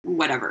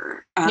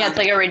whatever. It's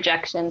like a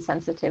rejection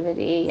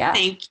sensitivity.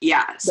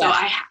 So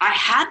I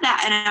had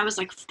that, and I was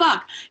like,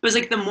 fuck. It was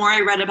like the more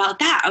I read about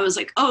that, I was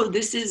like, oh,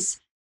 this is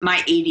my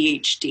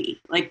ADHD.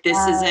 Like this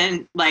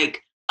isn't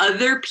like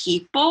other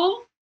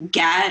people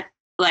get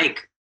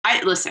like,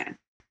 listen.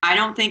 I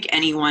don't think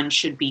anyone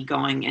should be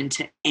going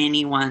into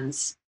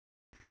anyone's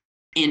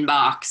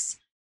inbox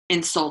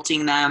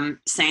insulting them,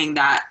 saying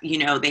that, you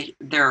know,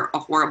 they're a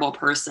horrible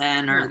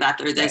person or that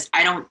they're this.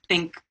 I don't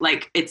think,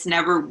 like, it's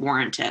never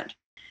warranted.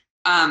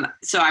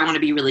 So I want to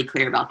be really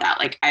clear about that.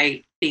 Like,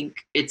 I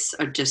think it's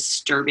a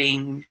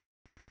disturbing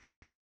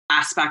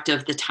aspect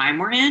of the time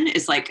we're in,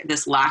 is like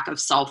this lack of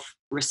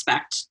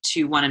self-respect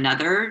to one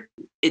another.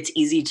 It's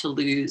easy to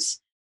lose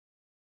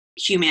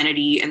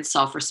humanity and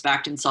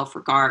self-respect and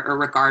self-regard, or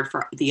regard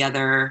for the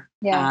other,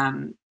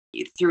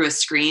 through a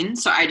screen.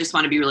 So I just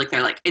want to be really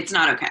clear, like, it's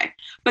not okay.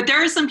 But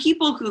there are some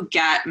people who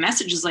get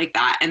messages like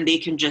that and they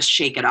can just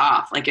shake it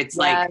off. Like, it's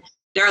like,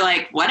 they're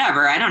like,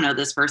 whatever, I don't know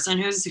this person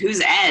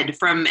who's Ed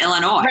from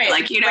Illinois. Right,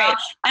 like, you know,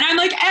 and I'm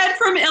like, Ed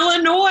from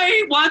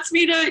Illinois wants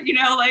me to, you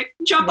know, like,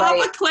 jump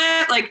off a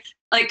cliff. Like,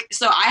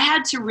 so I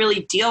had to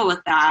really deal with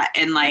that,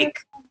 and like,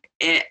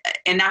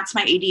 and that's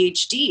my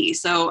ADHD.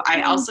 So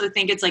I also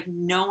think it's like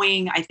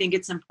I think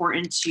it's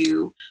important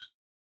to,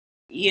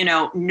 you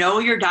know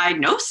your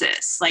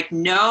diagnosis, like,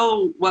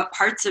 know what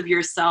parts of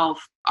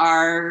yourself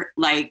are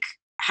like,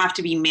 have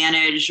to be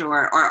managed,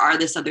 or are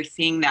this other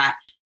thing that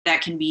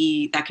can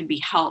be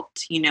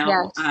helped, you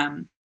know?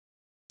 Yes.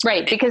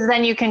 Right. Because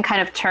then you can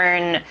kind of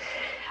turn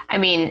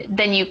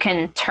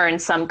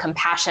some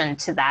compassion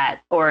to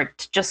that, or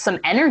just some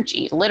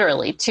energy,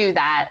 literally, to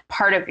that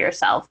part of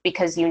yourself,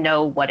 because you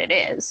know what it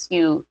is.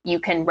 You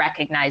can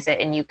recognize it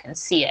and you can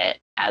see it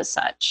as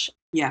such.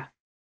 Yeah.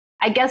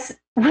 I guess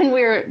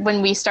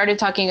when we started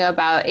talking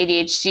about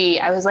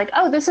ADHD, I was like,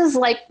 oh, this is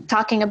like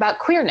talking about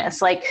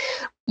queerness. Like,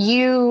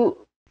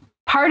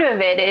 part of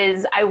it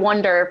is, I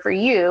wonder for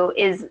you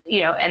is,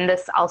 you know, and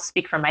this, I'll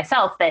speak for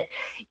myself, that,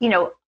 you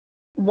know,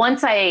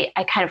 once I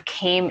kind of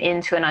came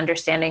into an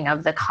understanding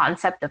of the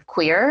concept of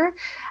queer,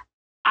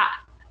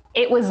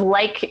 it was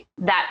like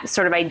that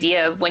sort of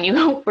idea of when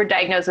you were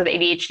diagnosed with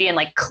ADHD and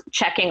like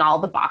checking all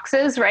the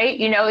boxes, right?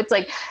 You know, it's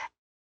like,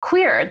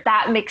 queer,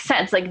 that makes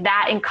sense. Like,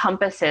 that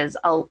encompasses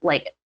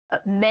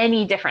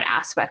many different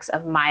aspects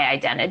of my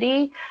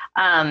identity,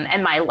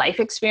 and my life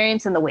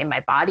experience and the way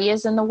my body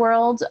is in the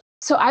world.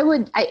 So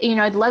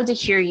I'd love to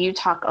hear you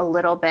talk a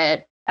little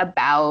bit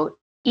about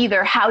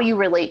either how you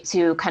relate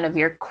to kind of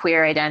your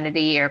queer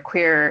identity or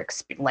queer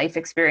life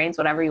experience,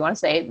 whatever you want to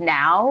say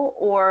now,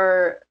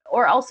 or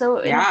also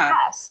in the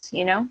past,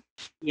 you know?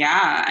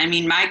 Yeah. I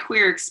mean, my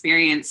queer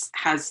experience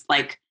has,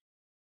 like,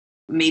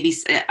 maybe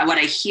what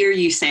I hear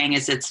you saying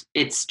is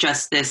it's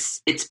just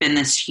this, it's been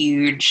this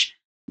huge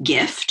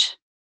gift.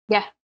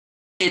 Yeah.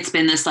 It's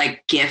been this,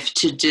 like, gift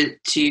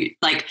to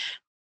like,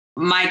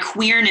 my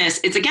queerness.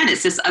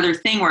 It's this other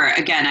thing where,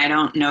 again, I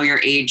don't know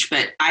your age,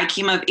 but I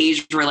came of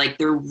age where, like,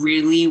 there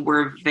really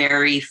were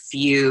very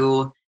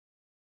few,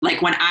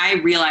 like, when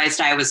I realized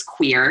I was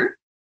queer,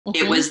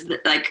 it was the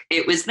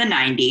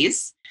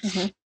 90s.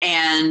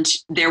 And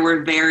there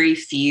were very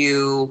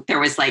few. There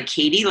was, like,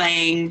 Katie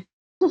Lang.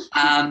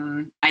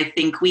 I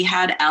think we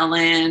had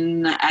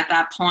Ellen at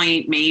that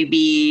point,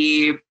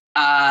 maybe.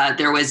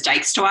 There was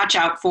Dykes to Watch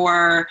Out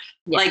For.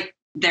 Like,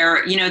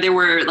 there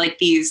were, like,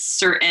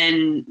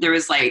 there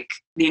was, like,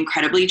 The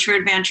Incredibly True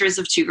Adventures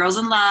of Two Girls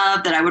in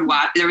Love that I would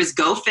watch. There was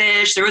Go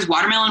Fish. There was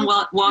Watermelon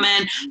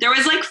Woman. There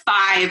was, like,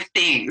 5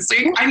 things. So,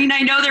 I mean,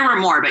 I know there were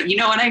more, but you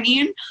know what I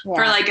mean? Yeah.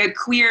 For, like, a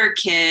queer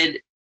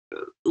kid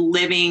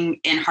living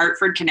in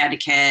Hartford,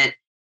 Connecticut,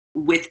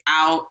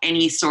 without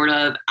any sort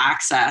of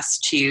access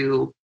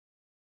to,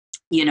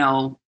 you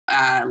know,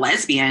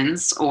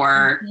 lesbians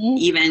or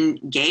even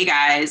gay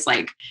guys,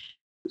 like,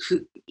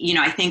 who, you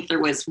know, I think there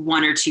was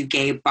 1 or 2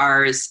 gay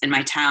bars in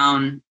my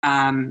town.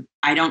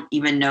 I don't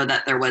even know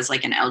that there was,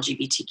 like, an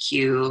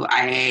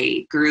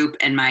LGBTQIA group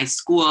in my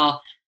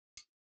school.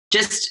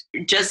 Just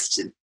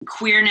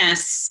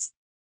queerness,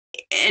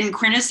 and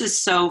queerness is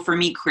so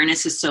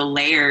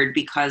layered,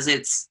 because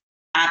it's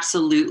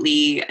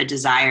absolutely a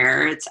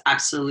desire. It's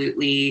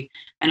absolutely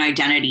an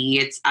identity.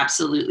 It's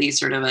absolutely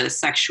sort of a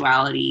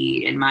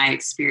sexuality in my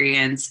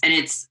experience. And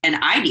it's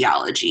an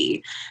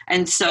ideology.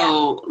 And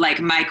so like,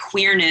 my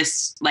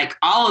queerness, like,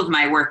 all of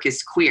my work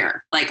is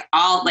queer. Like,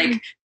 like,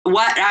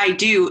 what I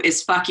do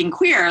is fucking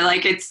queer.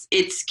 Like,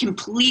 it's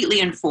completely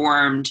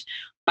informed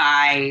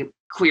by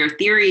queer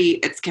theory.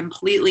 It's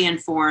completely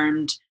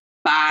informed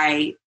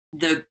by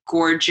the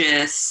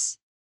gorgeous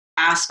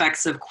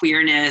aspects of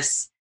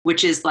queerness,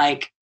 which is,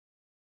 like,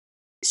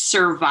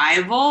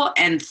 survival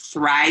and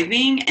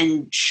thriving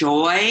and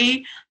joy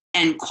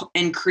and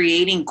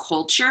creating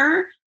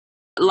culture,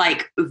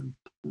 like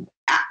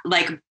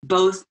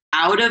both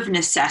out of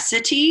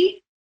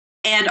necessity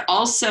and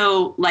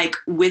also, like,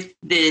 with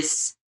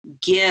this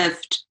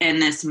gift and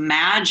this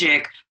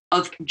magic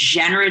of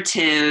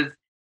generative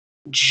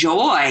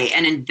joy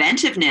and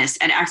inventiveness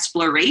and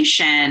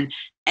exploration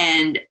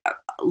and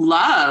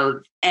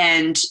love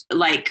and,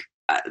 like,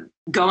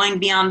 going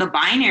beyond the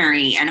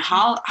binary and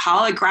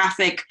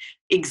holographic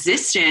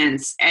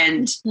existence.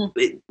 And,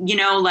 you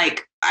know,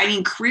 like, I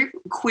mean,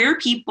 queer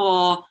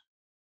people,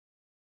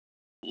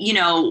 you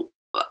know,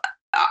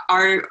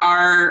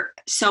 are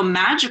so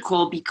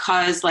magical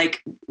because,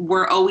 like,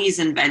 we're always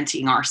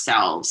inventing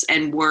ourselves,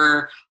 and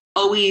we're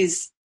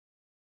always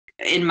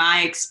in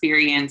my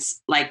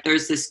experience, like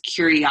there's this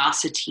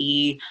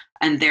curiosity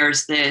and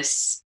there's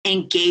this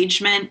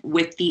engagement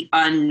with the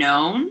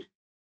unknown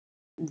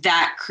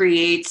that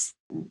creates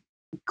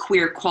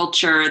queer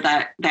culture,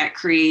 that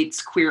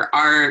creates queer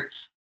art.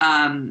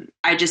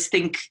 I just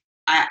think,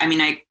 I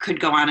mean, I could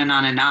go on and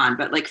on and on,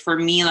 but like for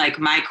me, like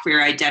my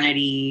queer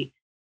identity,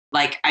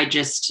 like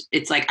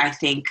it's like I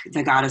thank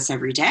the goddess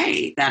every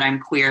day that I'm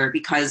queer,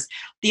 because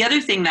the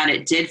other thing that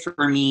it did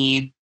for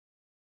me,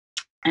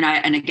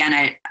 and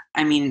again,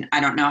 I mean, I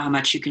don't know how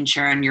much you can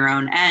share on your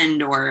own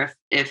end or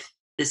if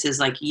this is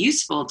like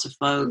useful to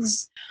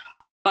folks,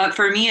 but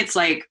for me, it's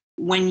like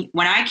when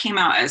I came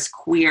out as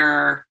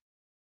queer,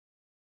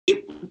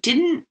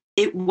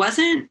 it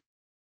wasn't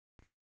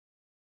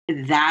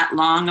that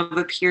long of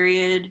a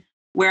period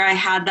where I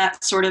had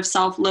that sort of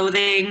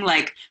self-loathing.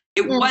 Like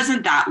it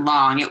wasn't that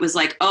long. It was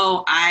like,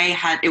 oh,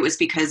 it was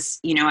because,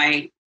 you know,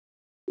 I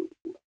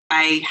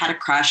had a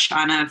crush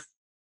on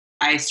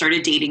I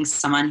started dating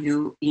someone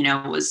who, you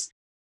know, was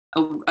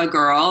a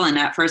girl. And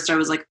at first I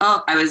was like,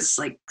 oh, I was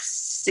like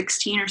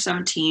 16 or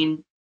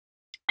 17.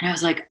 And I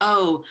was like,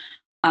 oh,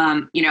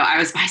 you know, I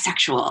was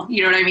bisexual,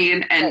 you know what I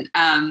mean?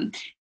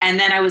 And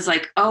then I was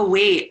like, oh,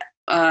 wait.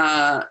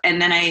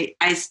 And then I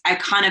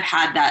kind of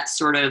had that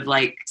sort of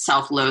like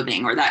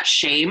self-loathing or that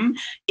shame.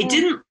 It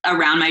didn't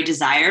around my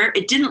desire.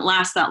 It didn't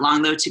last that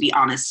long though, to be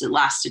honest. It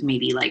lasted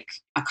maybe like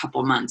a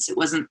couple months. It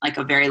wasn't like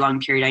a very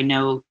long period. I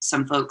know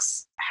some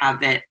folks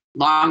have it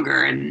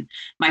longer and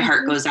my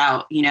heart goes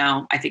out, you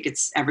know. I think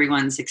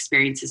everyone's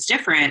experience is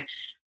different.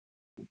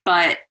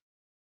 But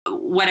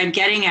what I'm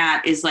getting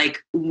at is like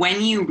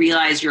when you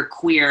realize you're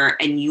queer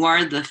and you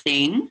are the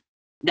thing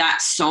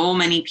that so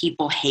many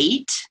people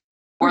hate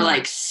or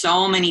like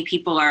so many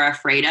people are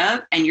afraid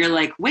of, and you're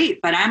like, wait,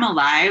 but I'm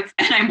alive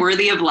and I'm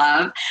worthy of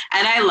love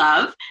and I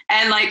love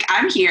and like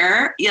I'm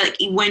here. Like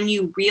when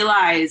you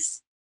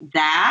realize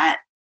that,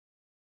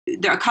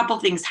 there are a couple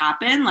things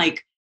happen.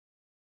 Like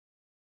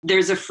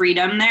there's a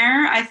freedom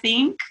there, I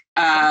think.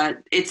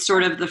 It's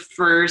sort of the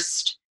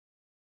first,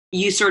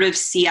 you sort of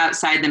see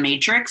outside the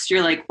matrix.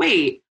 You're like,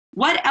 wait,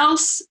 what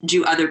else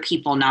do other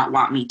people not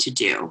want me to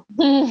do?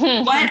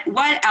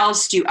 What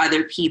else do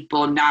other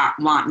people not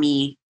want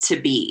me to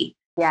be?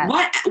 Yeah.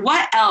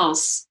 What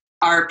else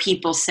are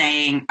people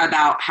saying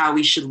about how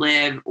we should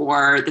live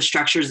or the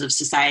structures of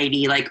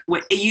society? Like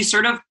you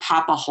sort of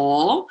pop a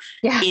hole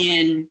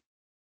in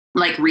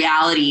like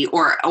reality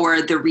or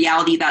the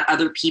reality that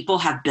other people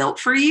have built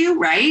for you,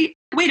 right?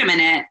 Wait a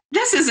minute,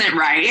 this isn't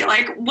right.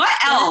 Like what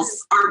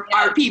else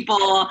are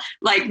people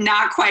like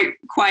not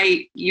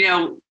quite, you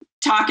know,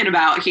 talking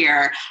about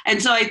here?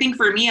 And so I think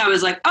for me, I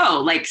was like,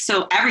 oh, like,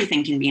 so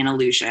everything can be an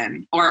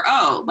illusion, or,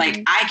 oh,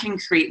 like I can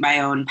create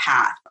my own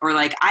path, or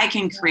like I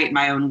can create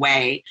my own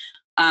way,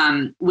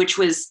 which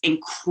was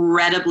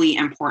incredibly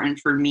important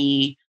for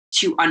me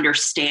to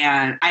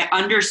understand. I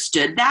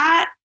understood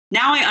that.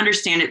 Now I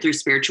understand it through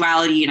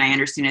spirituality and I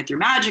understand it through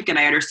magic and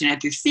I understand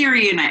it through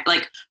theory. And I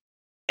like,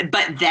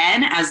 but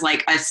then as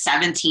like a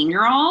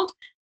 17-year-old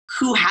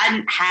who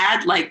hadn't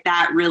had like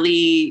that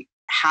really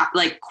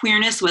like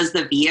queerness was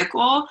the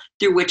vehicle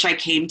through which I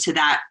came to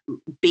that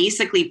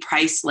basically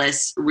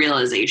priceless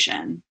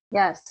realization.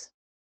 Yes.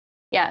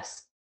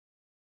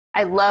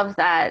 I love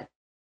that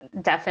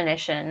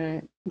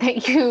definition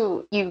that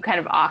you kind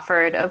of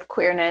offered of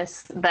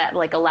queerness, that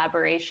like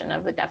elaboration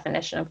of the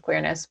definition of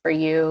queerness for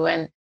you.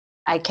 And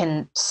I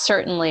can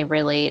certainly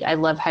relate. I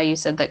love how you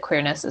said that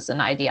queerness is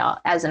an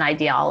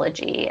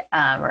ideology,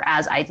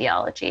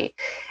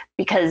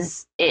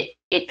 because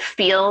it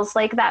feels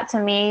like that to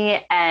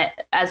me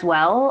as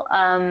well.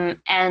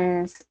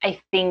 And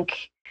I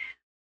think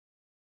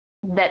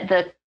that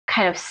the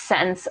kind of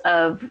sense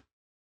of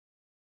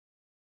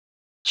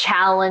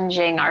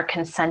challenging our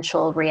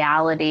consensual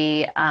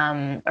reality,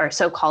 or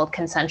so-called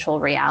consensual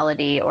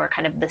reality, or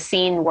kind of the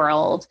seen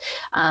world,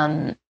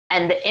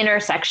 and the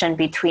intersection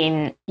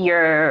between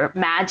your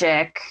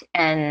magic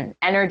and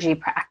energy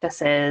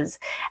practices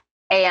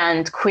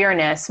and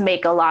queerness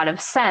make a lot of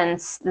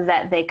sense,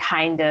 that they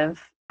kind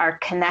of are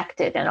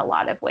connected in a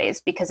lot of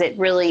ways, because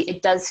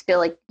it does feel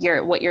like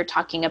what you're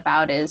talking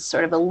about is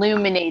sort of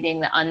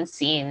illuminating the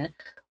unseen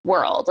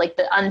world, like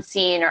the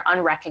unseen or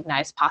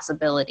unrecognized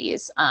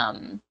possibilities,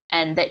 and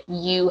that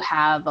you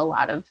have a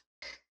lot of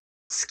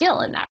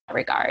skill in that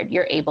regard.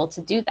 You're able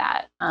to do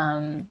that.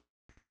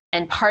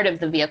 And part of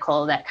the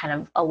vehicle that kind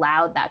of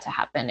allowed that to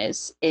happen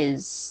is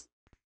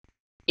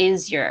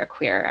your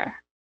queer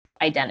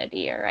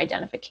identity or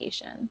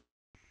identification.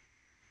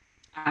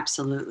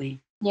 Absolutely.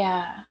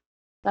 Yeah.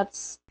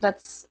 That's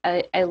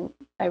I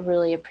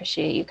really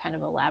appreciate you kind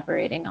of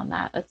elaborating on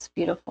that. That's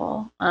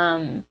beautiful.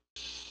 I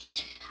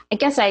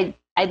guess I'd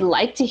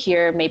like to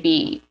hear,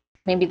 maybe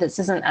this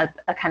isn't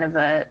a kind of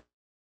a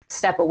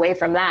step away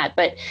from that,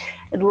 but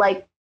I'd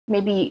like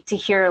maybe to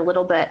hear a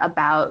little bit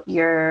about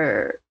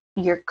your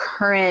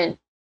current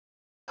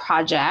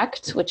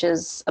project, which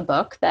is a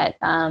book that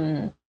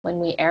when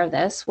we air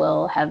this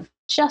will have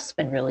just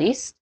been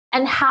released,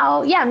 and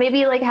how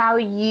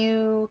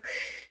you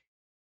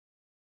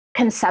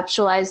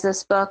conceptualize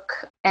this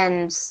book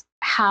and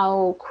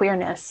how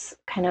queerness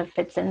kind of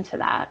fits into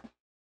that.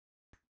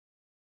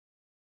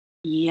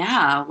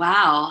 Yeah,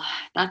 wow.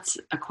 That's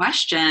a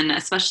question,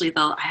 especially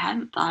though I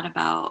hadn't thought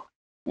about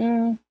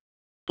the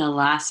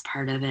last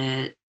part of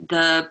it.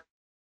 The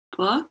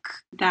book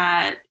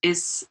that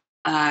is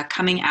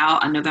coming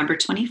out on November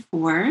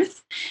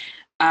 24th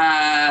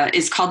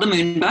is called The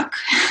Moon Book.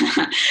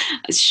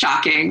 It's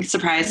shocking.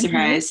 Surprise,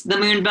 surprise. The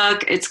Moon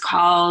Book. It's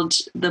called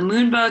The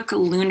Moon Book,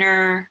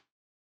 Lunar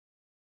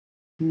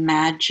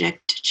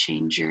Magic to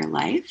Change Your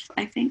Life,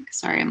 I think.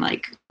 Sorry, I'm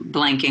like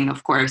blanking,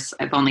 of course.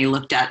 I've only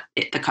looked at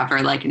the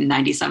cover like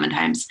 97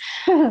 times.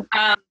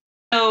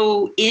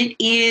 So it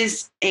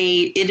is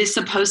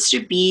supposed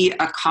to be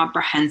a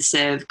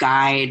comprehensive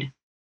guide.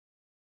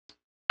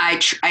 I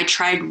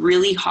tried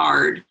really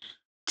hard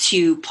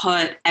to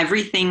put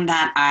everything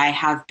that I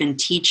have been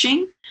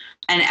teaching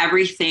and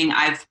everything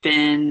I've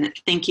been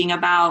thinking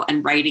about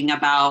and writing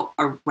about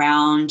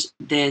around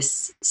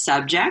this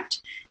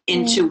subject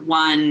into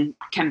one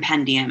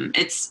compendium.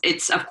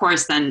 It's of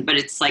course then, but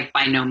it's like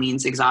by no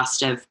means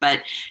exhaustive,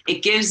 but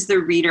it gives the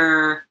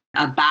reader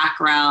a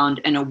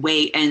background and a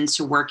way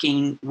into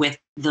working with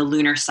the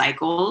lunar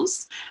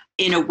cycles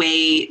in a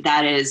way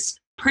that is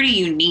pretty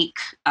unique.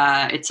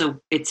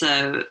 It's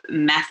a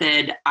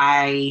method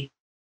I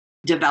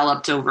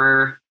developed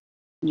over,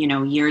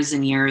 years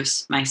and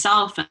years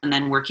myself, and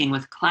then working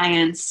with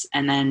clients.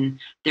 And then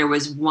there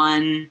was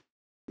one,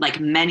 like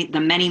the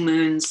Many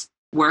Moons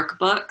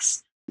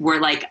workbooks were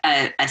like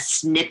a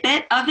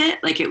snippet of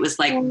it. Like it was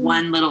like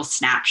one little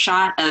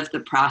snapshot of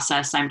the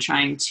process I'm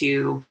trying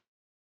to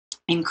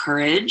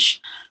encourage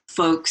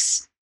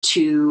folks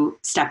to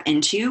step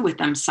into with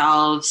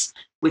themselves,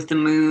 with the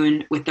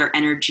moon, with their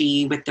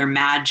energy, with their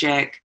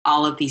magic,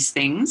 all of these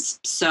things.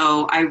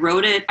 So I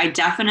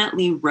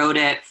definitely wrote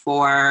it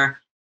for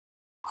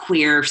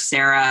queer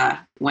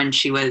Sarah when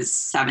she was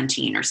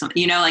 17 or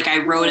something. Like I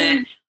wrote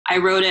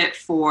it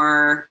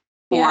for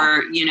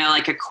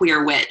like a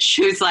queer witch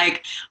who's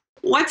like,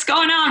 what's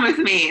going on with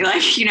me?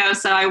 Like,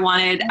 so I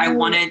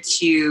wanted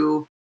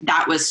to,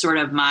 that was sort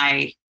of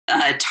my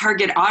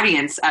target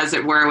audience, as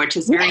it were, which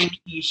is very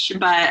niche,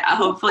 but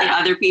hopefully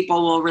other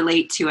people will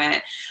relate to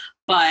it.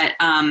 But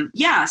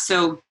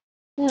so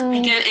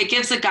it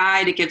gives a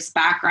guide, it gives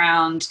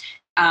background.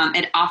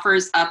 It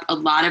offers up a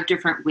lot of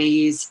different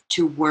ways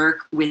to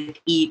work with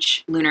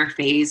each lunar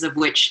phase, of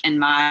which in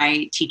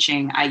my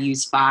teaching I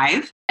use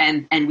 5.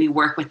 And we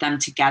work with them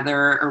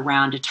together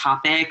around a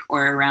topic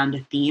or around a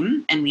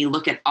theme. And we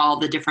look at all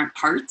the different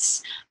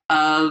parts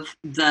of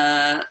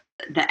the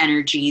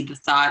energy, the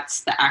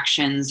thoughts, the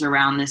actions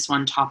around this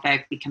one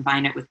topic. We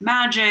combine it with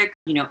magic,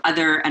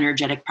 other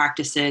energetic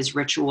practices,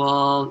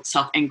 ritual,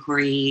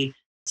 self-inquiry,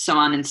 so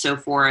on and so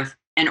forth,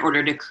 in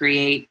order to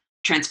create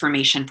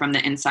transformation from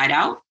the inside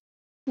out.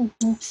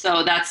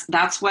 So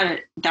that's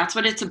what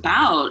it's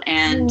about.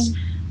 And,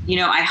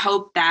 I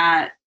hope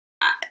that,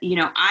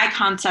 I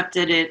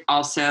concepted it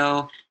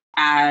also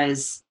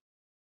as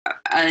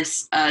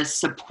a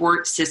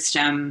support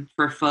system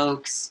for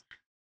folks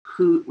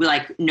who,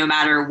 like, no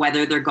matter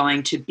whether they're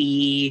going to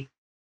be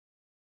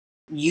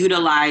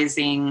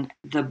utilizing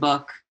the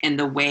book in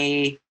the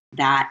way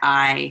that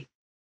I,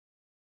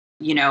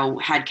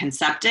 had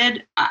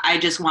concepted, I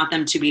just want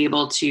them to be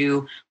able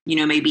to,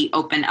 maybe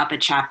open up a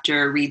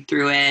chapter, read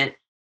through it,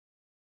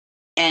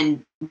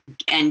 and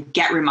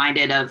get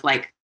reminded of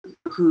like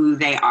who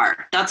they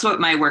are. That's what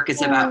my work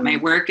is about. My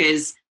work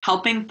is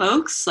helping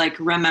folks like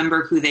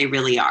remember who they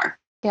really are.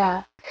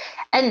 Yeah.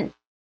 And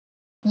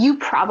you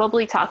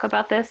probably talk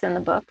about this in the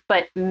book,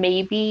 but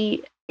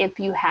maybe if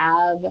you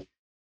have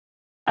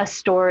a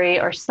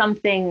story or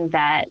something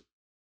that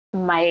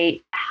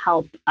might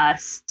help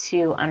us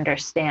to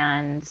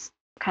understand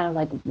kind of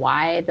like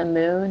why the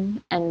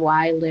moon and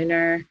why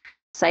lunar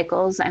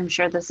cycles. I'm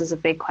sure this is a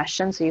big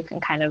question, so you can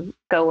kind of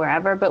go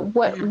wherever, but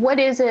what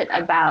is it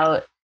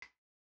about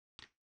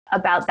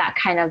that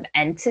kind of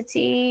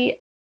entity?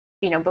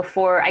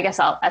 Before, I guess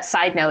a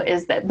side note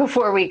is that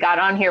before we got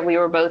on here, we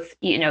were both,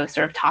 sort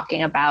of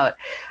talking about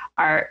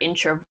our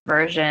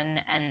introversion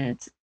and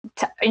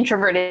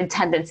introverted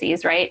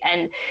tendencies, right?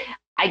 And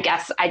I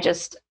guess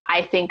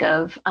I think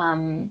of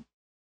kind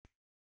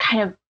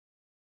of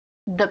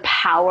the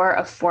power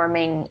of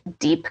forming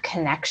deep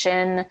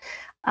connection,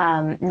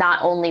 not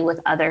only with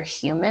other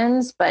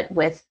humans, but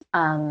with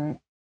other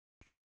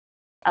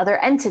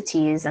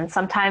entities. And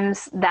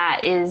sometimes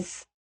that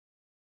is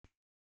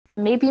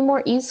maybe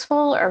more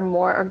easeful or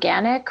more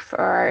organic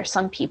for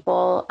some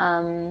people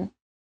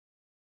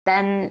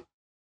than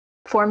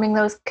forming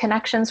those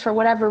connections for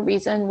whatever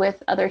reason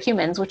with other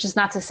humans, which is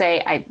not to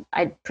say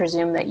I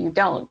presume that you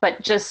don't,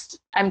 but just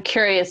I'm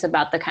curious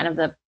about the kind of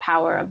the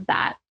power of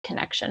that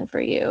connection for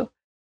you.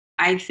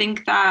 I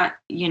think that,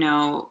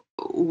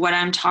 what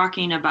I'm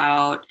talking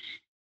about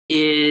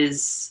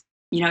is,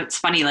 it's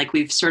funny, like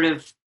we've sort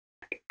of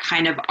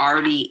kind of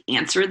already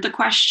answered the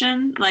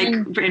question, like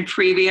in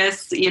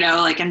previous,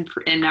 like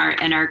in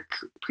our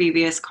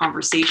previous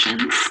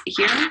conversations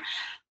here.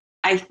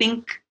 I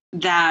think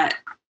that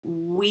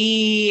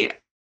we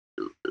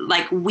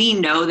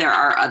know there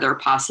are other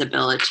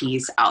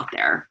possibilities out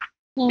there.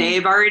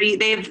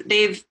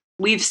 We've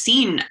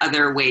seen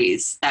other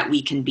ways that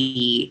we can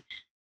be.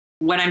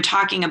 What I'm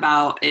talking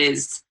about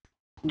is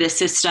the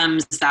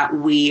systems that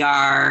we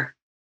are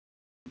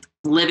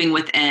living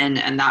within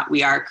and that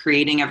we are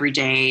creating every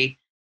day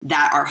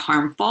that are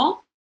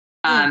harmful.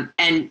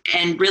 And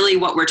really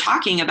what we're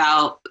talking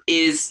about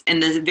is in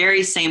the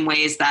very same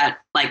ways that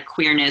like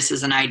queerness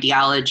is an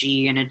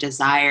ideology and a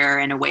desire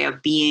and a way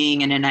of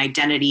being and an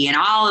identity and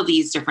all of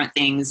these different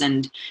things.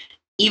 And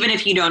even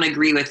if you don't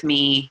agree with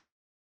me,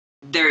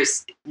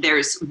 there's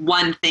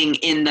one thing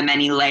in the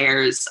many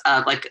layers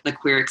of like the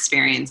queer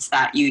experience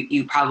that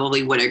you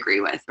probably would agree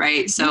with,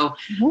 right? So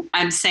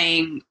I'm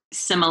saying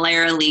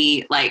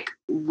similarly, like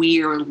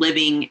we are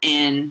living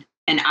in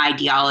an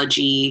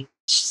ideology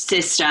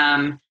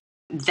system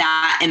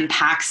that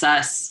impacts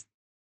us,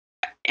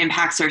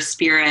 impacts our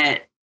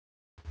spirit,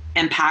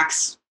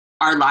 impacts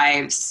our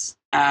lives.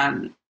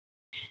 And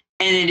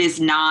it is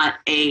not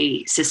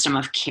a system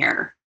of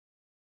care.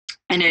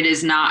 And it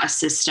is not a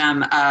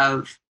system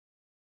of,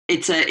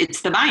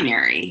 it's the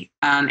binary.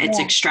 It's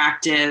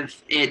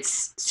extractive,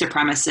 it's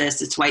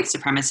supremacist, it's white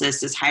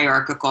supremacist, it's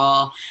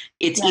hierarchical,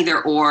 it's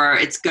either or,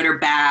 it's good or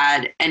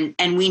bad.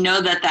 And we know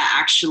that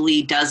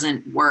actually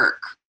doesn't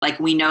work. Like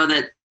we know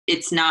that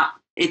it's not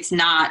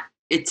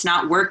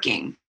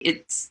working.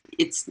 It's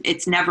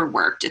never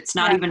worked. It's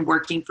not even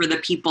working for the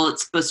people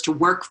it's supposed to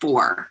work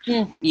for,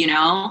 you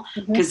know,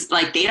 because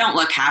like they don't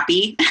look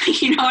happy.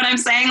 You know what I'm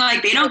saying?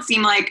 Like they don't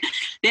seem like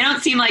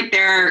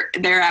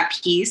they're at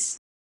peace.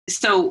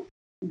 So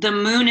the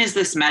moon is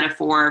this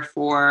metaphor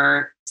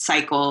for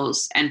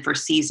cycles and for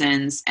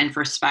seasons and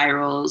for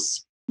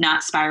spirals,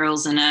 not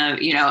spirals in a,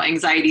 you know,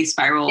 anxiety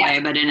spiral way,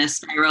 but in a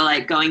spiral,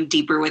 like going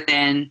deeper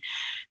within.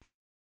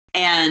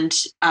 And,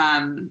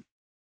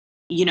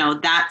 you know,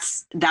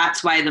 that's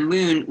why the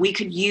moon, we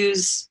could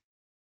use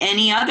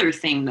any other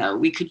thing though.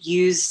 We could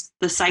use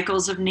the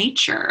cycles of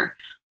nature.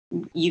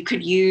 You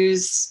could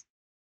use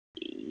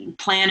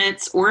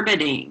planets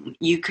orbiting.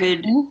 You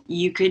could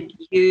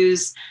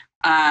use,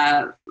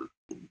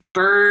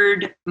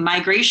 bird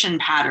migration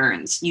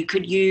patterns. You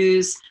could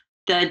use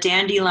the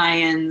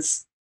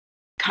dandelions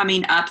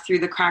coming up through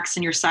the cracks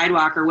in your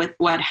sidewalk, or with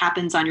what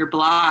happens on your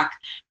block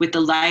with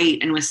the light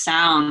and with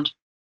sound.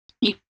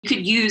 You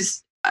could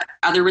use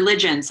other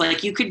religions,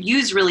 like you could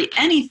use really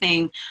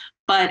anything,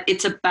 but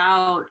it's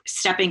about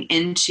stepping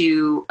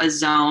into a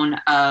zone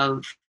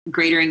of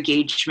greater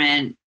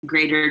engagement,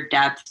 greater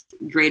depth,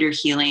 greater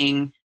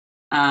healing.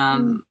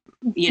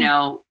 You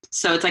know,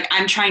 so it's like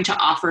I'm trying to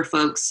offer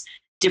folks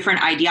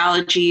different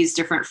ideologies,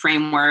 different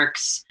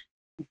frameworks,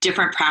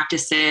 different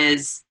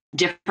practices,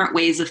 different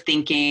ways of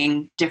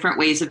thinking, different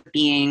ways of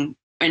being,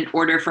 in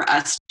order for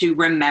us to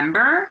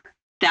remember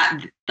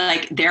that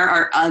like there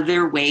are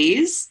other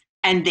ways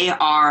and they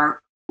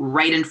are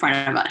right in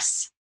front of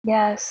us.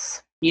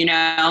 Yes. You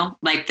know,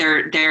 like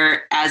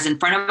they're as in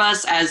front of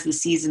us as the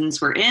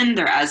seasons we're in.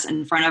 They're as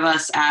in front of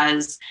us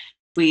as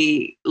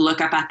we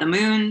look up at the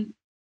moon.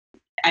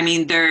 I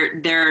mean,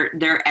 they're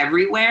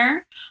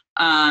everywhere.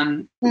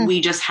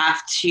 We just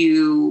have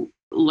to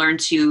learn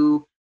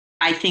to,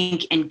 I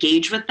think,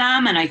 engage with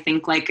them. And I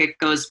think like it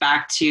goes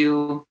back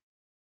to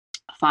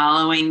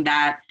following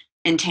that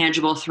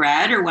intangible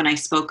thread, or when I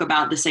spoke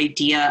about this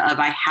idea of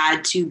I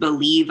had to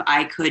believe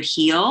I could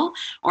heal,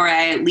 or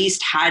I at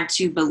least had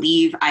to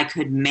believe I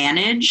could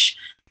manage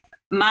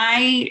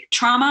my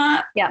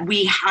trauma.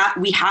 We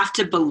have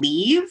to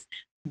believe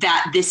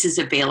that this is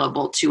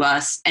available to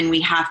us, and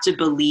we have to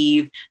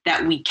believe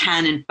that we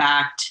can in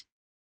fact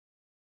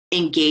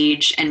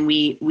engage, and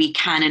we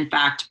can in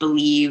fact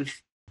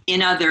believe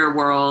in other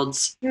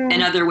worlds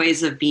and other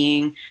ways of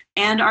being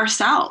and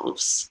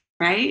ourselves,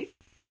 right?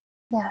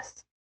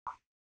 Yes.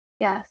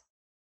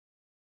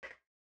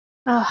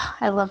 Oh,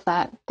 I love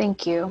that.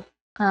 Thank you.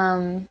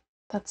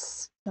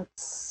 That's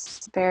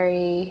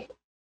very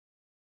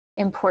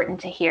important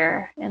to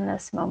hear in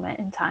this moment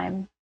in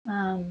time.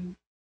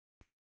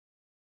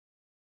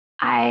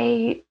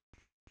 I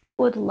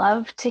would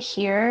love to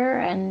hear,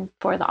 and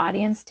for the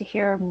audience to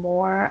hear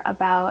more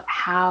about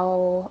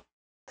how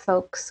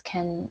folks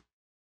can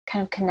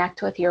kind of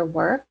connect with your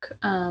work.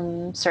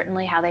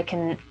 Certainly how they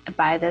can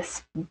buy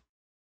this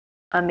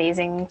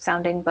amazing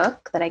sounding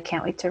book that I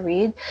can't wait to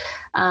read.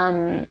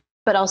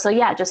 But also,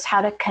 just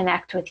how to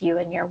connect with you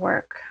and your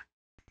work.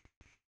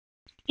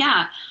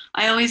 Yeah,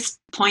 I always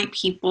point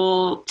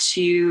people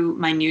to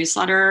my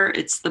newsletter.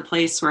 It's the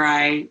place where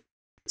I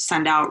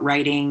send out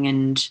writing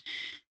and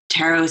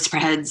tarot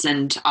spreads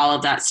and all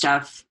of that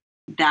stuff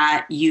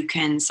that you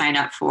can sign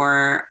up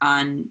for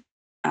on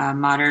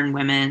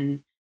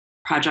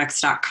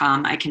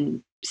modernwomenprojects.com. I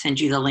can send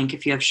you the link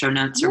if you have show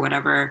notes or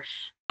whatever.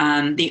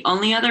 The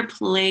only other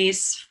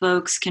place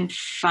folks can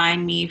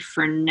find me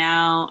for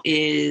now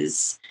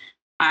is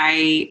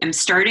I am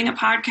starting a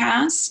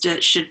podcast.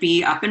 It should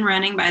be up and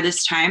running by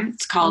this time.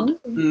 It's called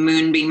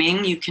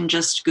Moonbeaming. You can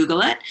just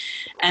Google it.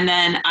 And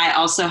then I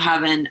also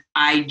have an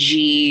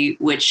IG,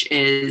 which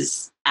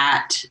is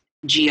at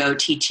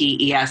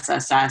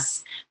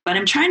GOTTESSS, but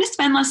I'm trying to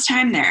spend less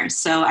time there.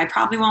 So I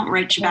probably won't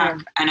write you back,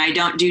 and I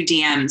don't do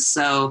DMs.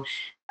 So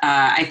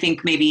I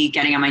think maybe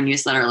getting on my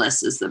newsletter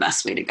list is the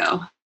best way to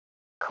go.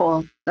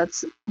 Cool.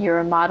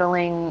 You're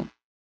modeling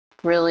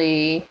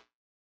really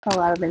a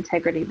lot of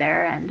integrity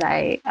there, and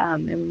I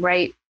am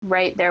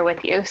right there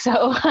with you.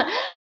 So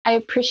I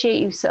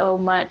appreciate you so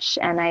much,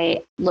 and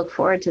I look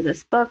forward to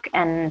this book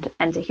and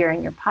to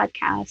hearing your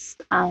podcast.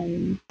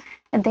 And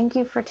thank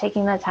you for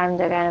taking the time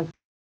to kind of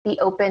be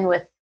open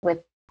with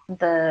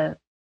the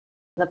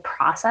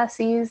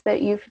processes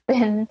that you've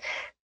been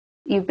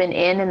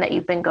in and that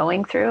you've been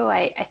going through.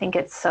 I think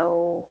it's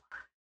so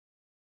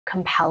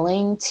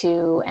compelling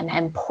and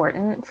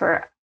important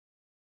for,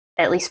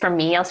 at least for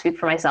me, I'll speak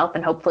for myself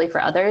and hopefully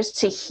for others,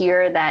 to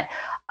hear that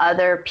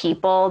other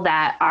people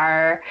that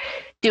are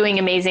doing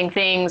amazing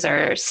things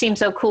or seem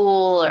so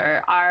cool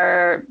or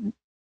are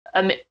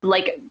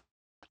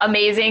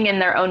amazing in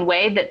their own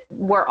way, that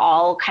we're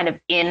all kind of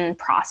in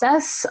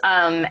process,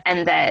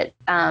 and that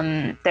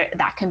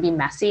that can be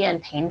messy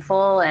and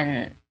painful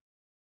and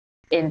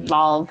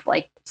involve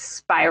like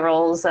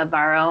spirals of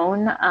our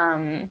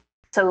own.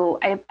 So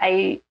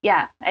I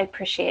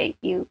appreciate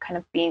you kind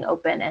of being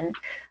open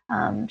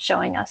and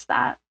showing us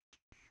that.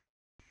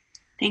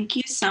 Thank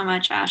you so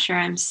much, Asher.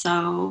 I'm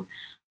so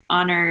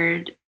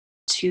honored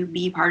to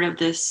be part of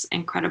this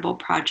incredible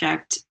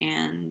project,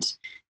 and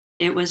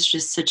it was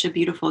just such a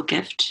beautiful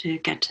gift to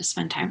get to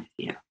spend time with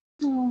you.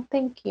 Oh,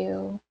 thank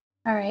you.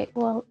 All right.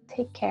 Well,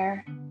 take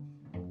care.